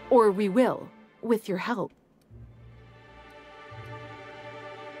 Or we will, with your help.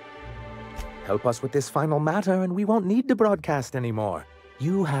 Help us with this final matter and we won't need to broadcast anymore.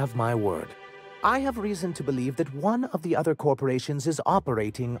 You have my word. I have reason to believe that one of the other corporations is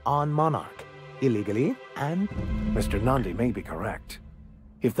operating on Monarch. Illegally and... Mr. Nandi may be correct.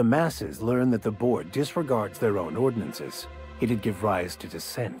 If the masses learn that the board disregards their own ordinances, it'd give rise to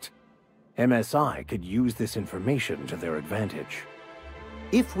dissent. MSI could use this information to their advantage.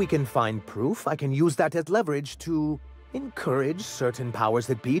 If we can find proof, I can use that as leverage to encourage certain powers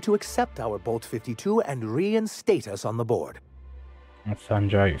that be to accept our Bolt 52 and reinstate us on the board. That's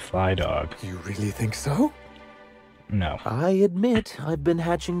Sanjay, you fly dog. You really think so? No. I admit, I've been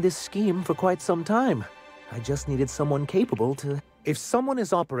hatching this scheme for quite some time. I just needed someone capable to... If someone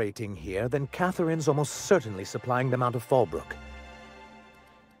is operating here, then Catherine's almost certainly supplying them out of Fallbrook.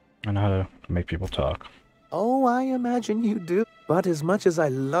 I know how to make people talk. Oh, I imagine you do. But as much as I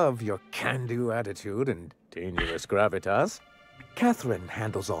love your can-do attitude and dangerous gravitas, Catherine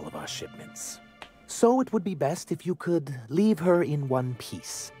handles all of our shipments. So it would be best if you could leave her in one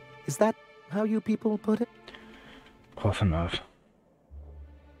piece. Is that how you people put it? Close enough.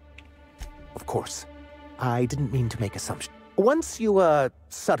 Of course. I didn't mean to make assumptions. Once you,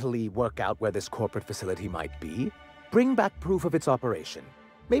 subtly work out where this corporate facility might be, bring back proof of its operation.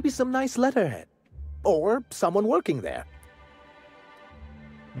 Maybe some nice letterhead. Or someone working there.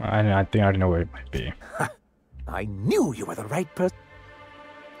 I think I already know where it might be. I knew you were the right person.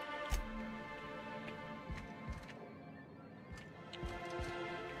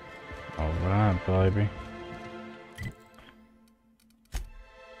 Alright, baby.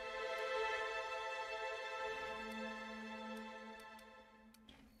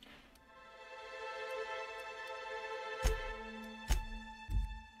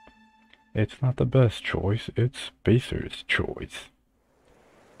 It's not the best choice, it's Spacer's choice.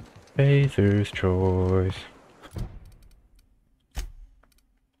 Spacer's choice.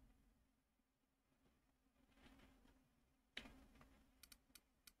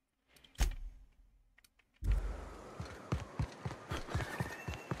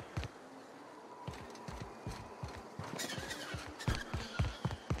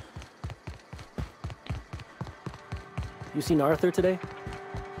 You seen Arthur today?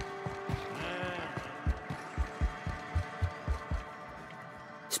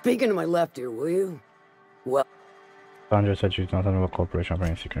 Speaking to my left here, will you? Well, Sandra said she's not under a corporation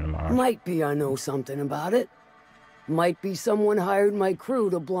operating secret tomorrow. might be I know something about it. Might be someone hired my crew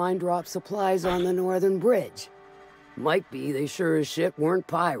to blind drop supplies on the northern bridge. Might be they sure as shit weren't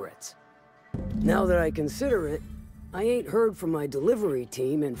pirates. Now that I consider it, I ain't heard from my delivery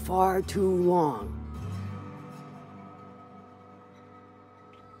team in far too long.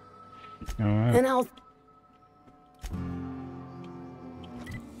 Alright. And I'll...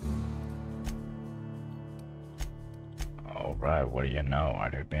 Alright, what do you know?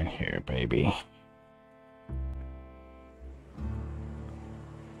 I've been here, baby.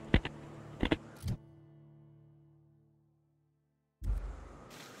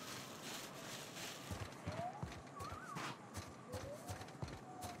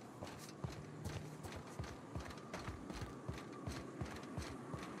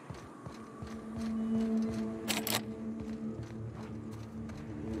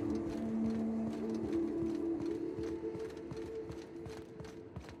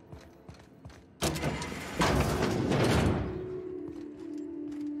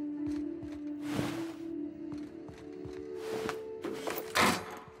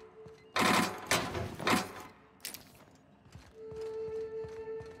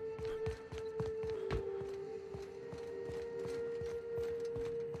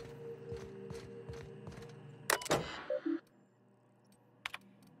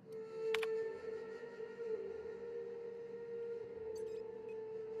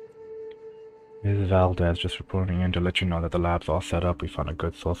 This is Valdez just reporting in to let you know that the lab's all set up. We found a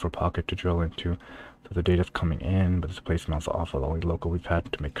good source for Pocket to drill into, so the data's coming in, but this place smells awful. The only local we've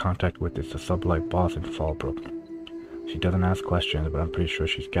had to make contact with is the sublight boss in Fallbrook. She doesn't ask questions, but I'm pretty sure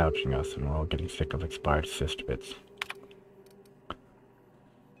she's gouging us, and we're all getting sick of expired cyst bits.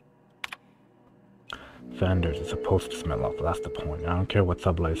 Vendors, it's supposed to smell awful, that's the point. I don't care what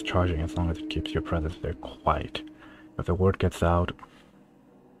sublight is charging as long as it keeps your presence there quiet. If the word gets out,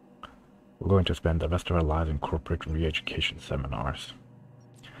 we're going to spend the rest of our lives in corporate re-education seminars.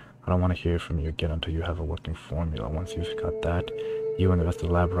 I don't want to hear from you again until you have a working formula. Once you've got that, you and the rest of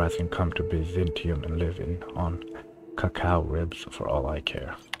the lab Ryzen can come to Byzantium and live on cacao ribs for all I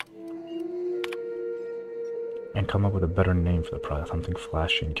care. And come up with a better name for the product, something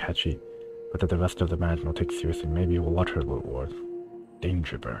flashy and catchy, but that the rest of the management will take seriously. Maybe water reward.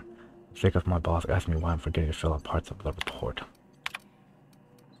 Danger Bear. For the sake of my boss, ask me why I'm forgetting to fill out parts of the report.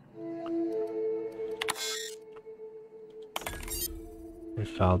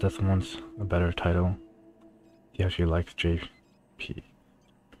 If Valdez wants a better title, see how she likes JP.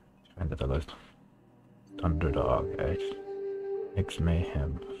 End of the list. Underdog X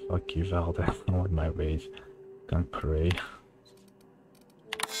Mayhem. Fuck you, Valdez. I want my raise. Gunk Parade.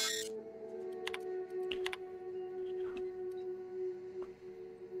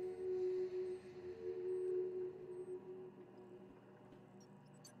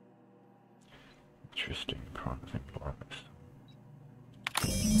 Interesting, promising, promise.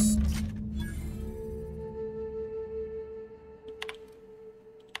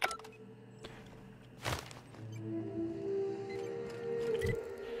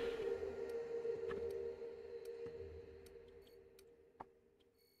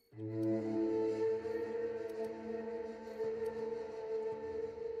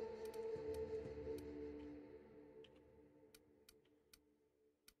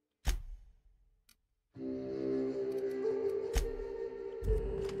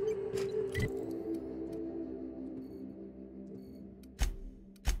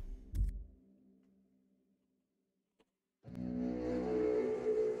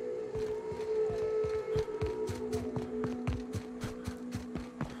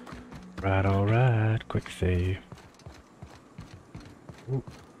 Alright, quick save. Ooh,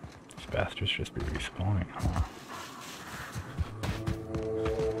 these bastards just be respawning, huh?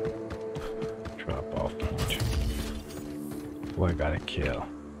 Drop off point. Boy, got a kill.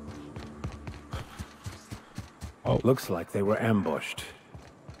 Oh, looks like they were ambushed.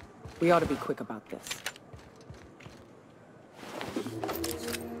 We ought to be quick about this.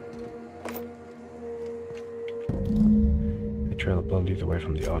 They trail a blow these away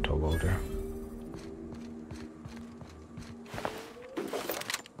from the autoloader.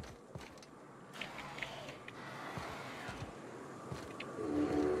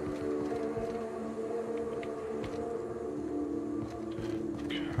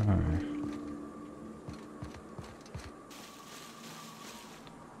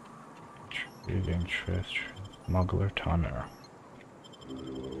 Interest, smuggler tonner.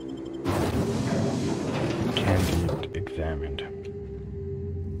 Candide examined.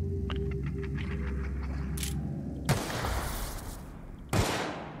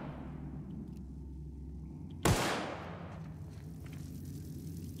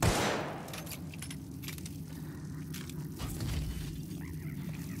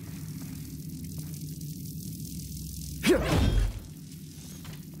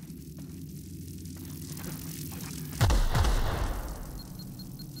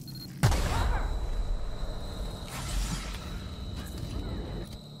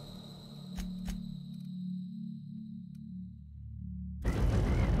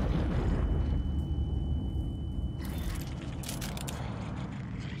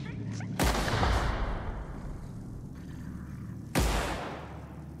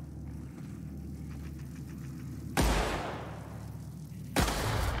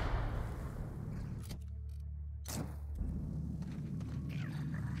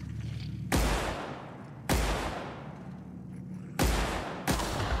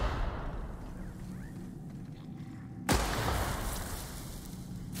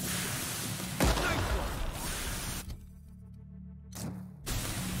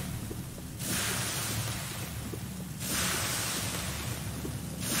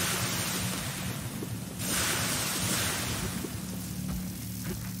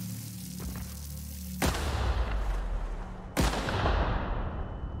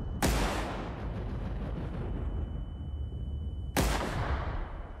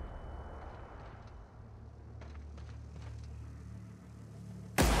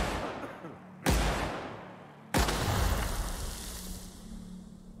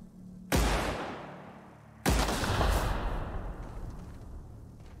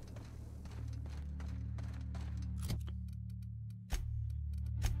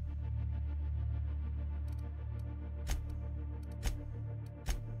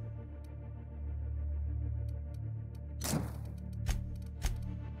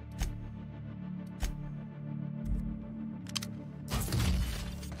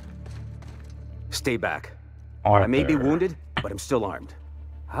 Stay back. Arthur. I may be wounded, but I'm still armed.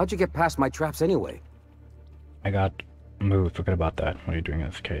 How'd you get past my traps anyway? I got moved. Forget about that. What are you doing in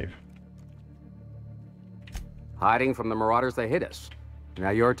this cave? Hiding from the marauders that hit us. Now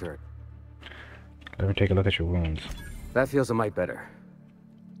your turn. Let me take a look at your wounds. That feels a mite better.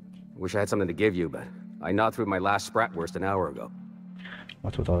 Wish I had something to give you, but I gnawed through my last Spratwurst an hour ago.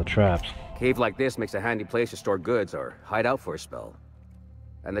 What's with all the traps? Cave like this makes a handy place to store goods or hide out for a spell.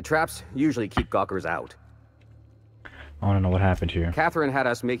 And the traps usually keep gawkers out. I want to know what happened here. Catherine had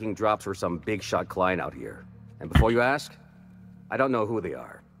us making drops for some big shot client out here. And before you ask, I don't know who they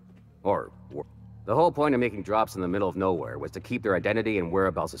are. Or the whole point of making drops in the middle of nowhere was to keep their identity and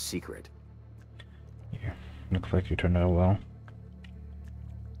whereabouts a secret. Yeah, looks like you turned out well.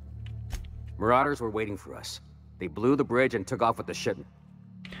 Marauders were waiting for us. They blew the bridge and took off with the shipment.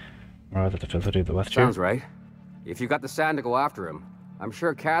 Marauders at the facility of the West. Sounds right. If you got the sand to go after him, I'm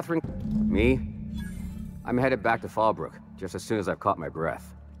sure Catherine... Me? I'm headed back to Fallbrook, just as soon as I've caught my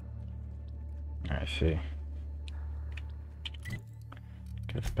breath. I see.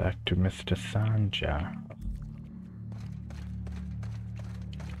 Gets back to Mr. Sanja.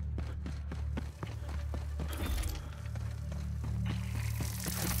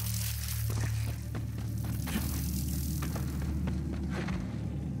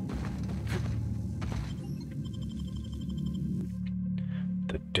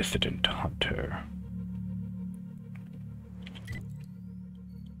 The Dissident Hunter.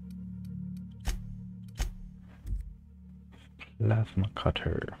 Plasma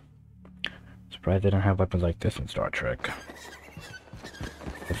cutter. Surprised they didn't have weapons like this in Star Trek.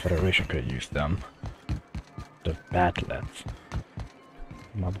 The Federation could have used them. The Batlets.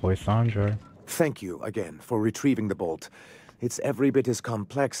 My boy Sandra. Thank you again for retrieving the bolt. It's every bit as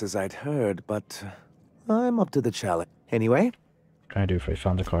complex as I'd heard, but I'm up to the challenge. Anyway? Trying to do for you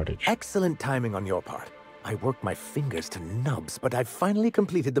found the cartridge. Excellent timing on your part. I worked my fingers to nubs, but I've finally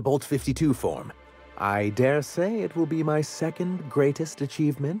completed the Bolt 52 form. I dare say it will be my second greatest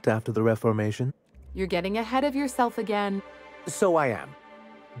achievement after the Reformation. You're getting ahead of yourself again. So I am.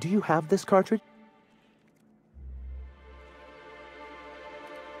 Do you have this cartridge?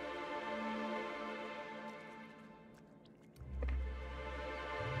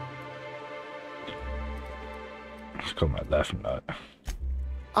 tickle my left nut.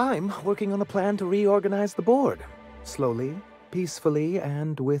 I'm working on a plan to reorganize the board. Slowly, peacefully,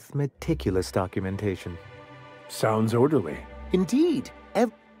 and with meticulous documentation. Sounds orderly. Indeed.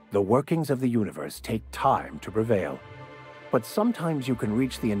 The workings of the universe take time to prevail. But sometimes you can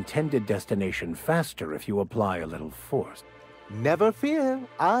reach the intended destination faster if you apply a little force. Never fear.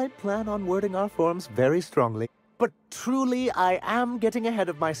 I plan on wording our forms very strongly. But truly, I am getting ahead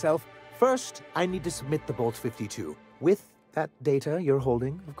of myself. First, I need to submit the Bolt 52. With that data you're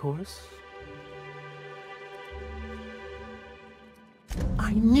holding, of course.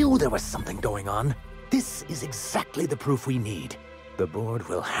 I knew there was something going on. This is exactly the proof we need. The board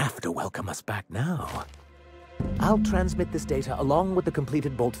will have to welcome us back now. I'll transmit this data along with the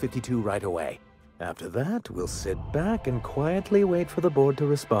completed Bolt 52 right away. After that, we'll sit back and quietly wait for the board to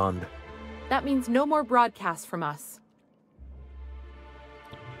respond. That means no more broadcasts from us.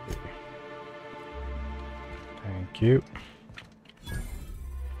 Thank you.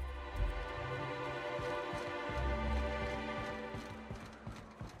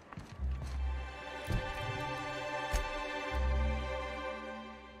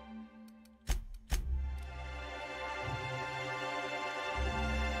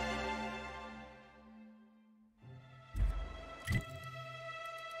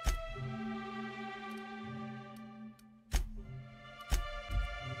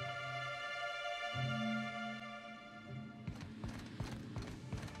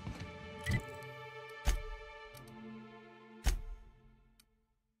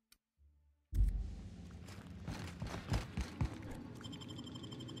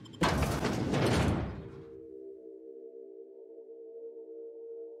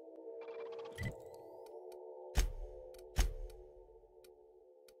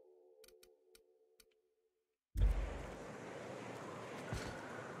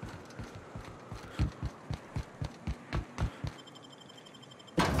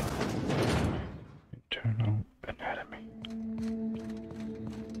 Internal anatomy.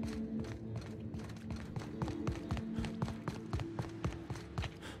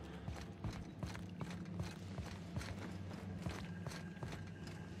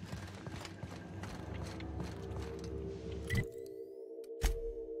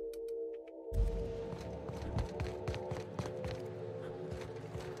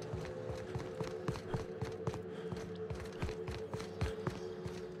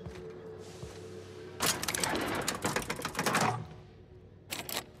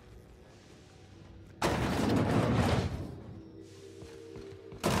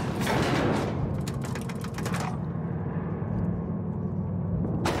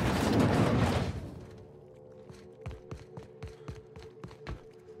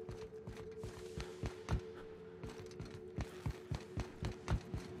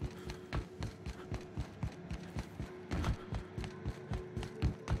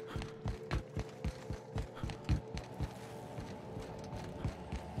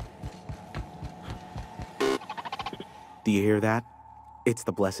 Do you hear that? It's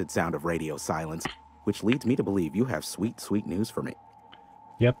the blessed sound of radio silence, which leads me to believe you have sweet, sweet news for me.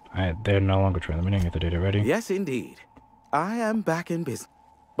 Yep, they're no longer transmitting. Get the data ready. Yes, indeed. I am back in business.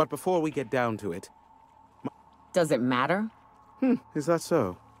 But before we get down to it... Does it matter? Is that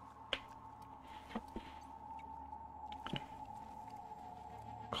so?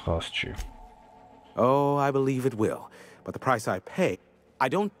 Cost you. Oh, I believe it will. But the price I pay... I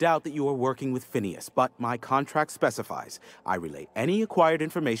don't doubt that you are working with Phineas, but my contract specifies I relay any acquired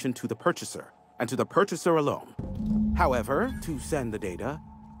information to the purchaser, and to the purchaser alone. However, to send the data,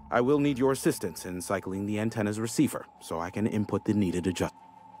 I will need your assistance in cycling the antenna's receiver, so I can input the needed adjustment.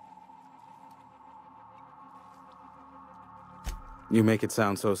 You make it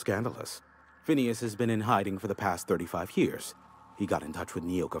sound so scandalous. Phineas has been in hiding for the past 35 years. He got in touch with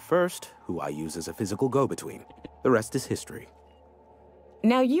Nyoka first, who I use as a physical go-between. The rest is history.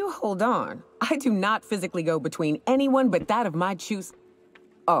 Now you hold on. I do not physically go between anyone but that of my choose.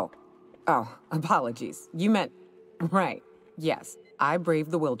 Oh, apologies. You meant, right. Yes, I braved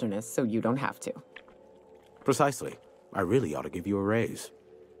the wilderness, so you don't have to. Precisely. I really ought to give you a raise.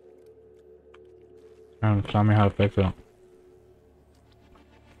 Tell me how to fix it.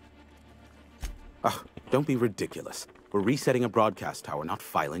 Don't be ridiculous. We're resetting a broadcast tower, not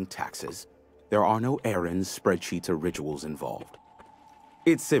filing taxes. There are no errands, spreadsheets, or rituals involved.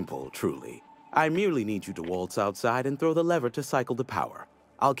 It's simple, truly. I merely need you to waltz outside and throw the lever to cycle the power.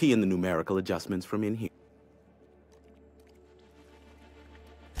 I'll key in the numerical adjustments from in here.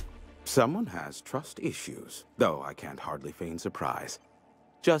 Someone has trust issues, though I can't hardly feign surprise.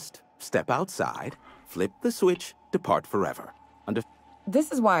 Just step outside, flip the switch, depart forever.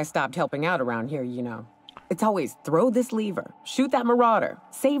 This is why I stopped helping out around here, you know. It's always throw this lever, shoot that marauder,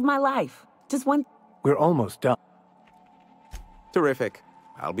 save my life. Just one. We're almost done. Terrific.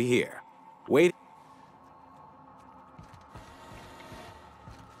 I'll be here. Wait.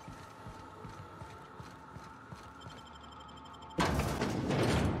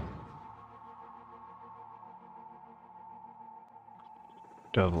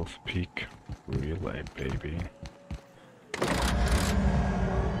 Devil's Peak Relay, baby.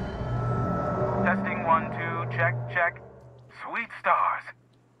 Testing 1, 2, check, check. Sweet stars.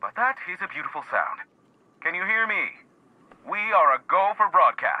 But that is a beautiful sound. Can you hear me? We are a go for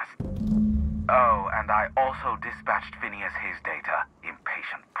broadcast. Oh, and I also dispatched Phineas his data.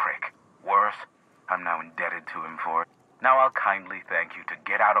 Impatient prick. Worse, I'm now indebted to him for it. Now I'll kindly thank you to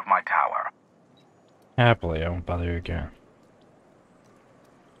get out of my tower. Happily, I won't bother you again.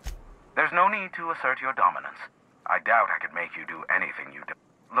 There's no need to assert your dominance. I doubt I could make you do anything you do.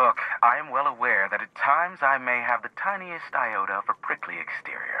 Look, I am well aware that at times I may have the tiniest iota of a prickly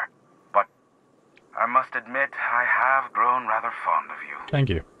exterior. But I must admit I have grown rather fond of you. Thank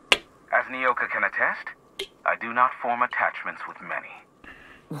you. As Nyoka can attest, I do not form attachments with many.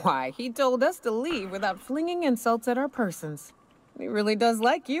 Why, he told us to leave without flinging insults at our persons. He really does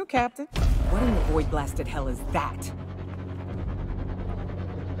like you, Captain. What in the void-blasted hell is that?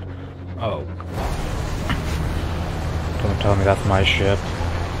 Oh. Don't tell me that's my ship.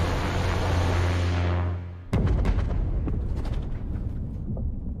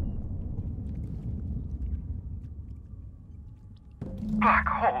 Black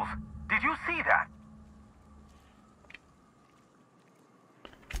holes! Did you see that?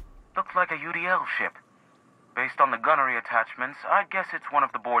 Looks like a UDL ship. Based on the gunnery attachments, I'd guess it's one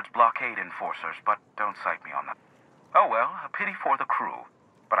of the board's blockade enforcers, but don't cite me on that. Oh well, a pity for the crew.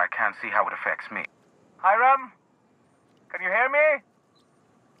 But I can't see how it affects me. Hiram? Can you hear me?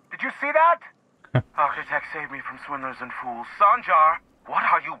 Did you see that? Architect saved me from swindlers and fools. Sanjar, what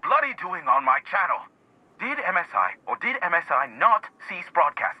are you bloody doing on my channel? Did MSI or did MSI not cease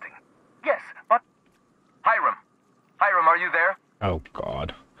broadcasting? Yes, but... Hiram. Hiram, are you there? Oh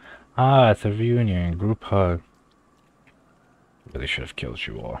god. Ah, it's a reunion. Group hug. Really should have killed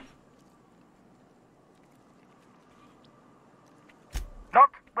you all. Not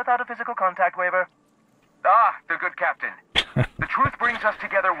without a physical contact waiver. Ah, the good captain. The truth brings us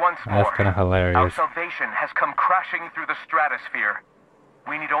together once more. That's kinda hilarious. Our salvation has come crashing through the stratosphere.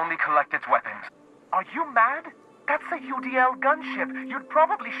 We need only collect its weapons. Are you mad? That's a UDL gunship. You'd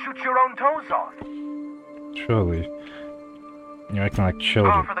probably shoot your own toes off. Surely. You're acting like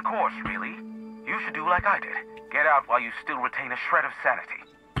children. Par for the course, really. You should do like I did. Get out while you still retain a shred of sanity.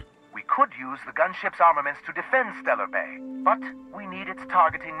 We could use the gunship's armaments to defend Stellar Bay, but we need its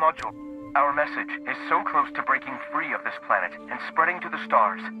targeting module. Our message is so close to breaking free of this planet and spreading to the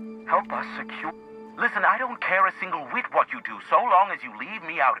stars. Help us secure... Listen, I don't care a single whit what you do, so long as you leave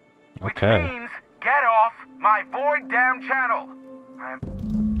me out. Okay. Which means, get off my void damn channel!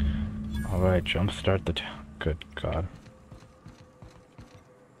 Alright, jumpstart the... Good god.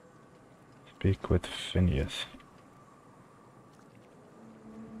 Speak with Phineas.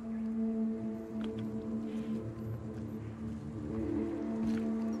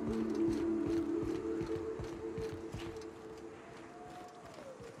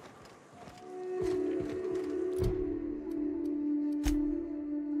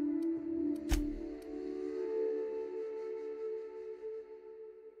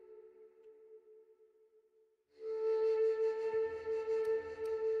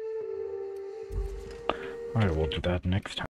 Alright, we'll do that next time.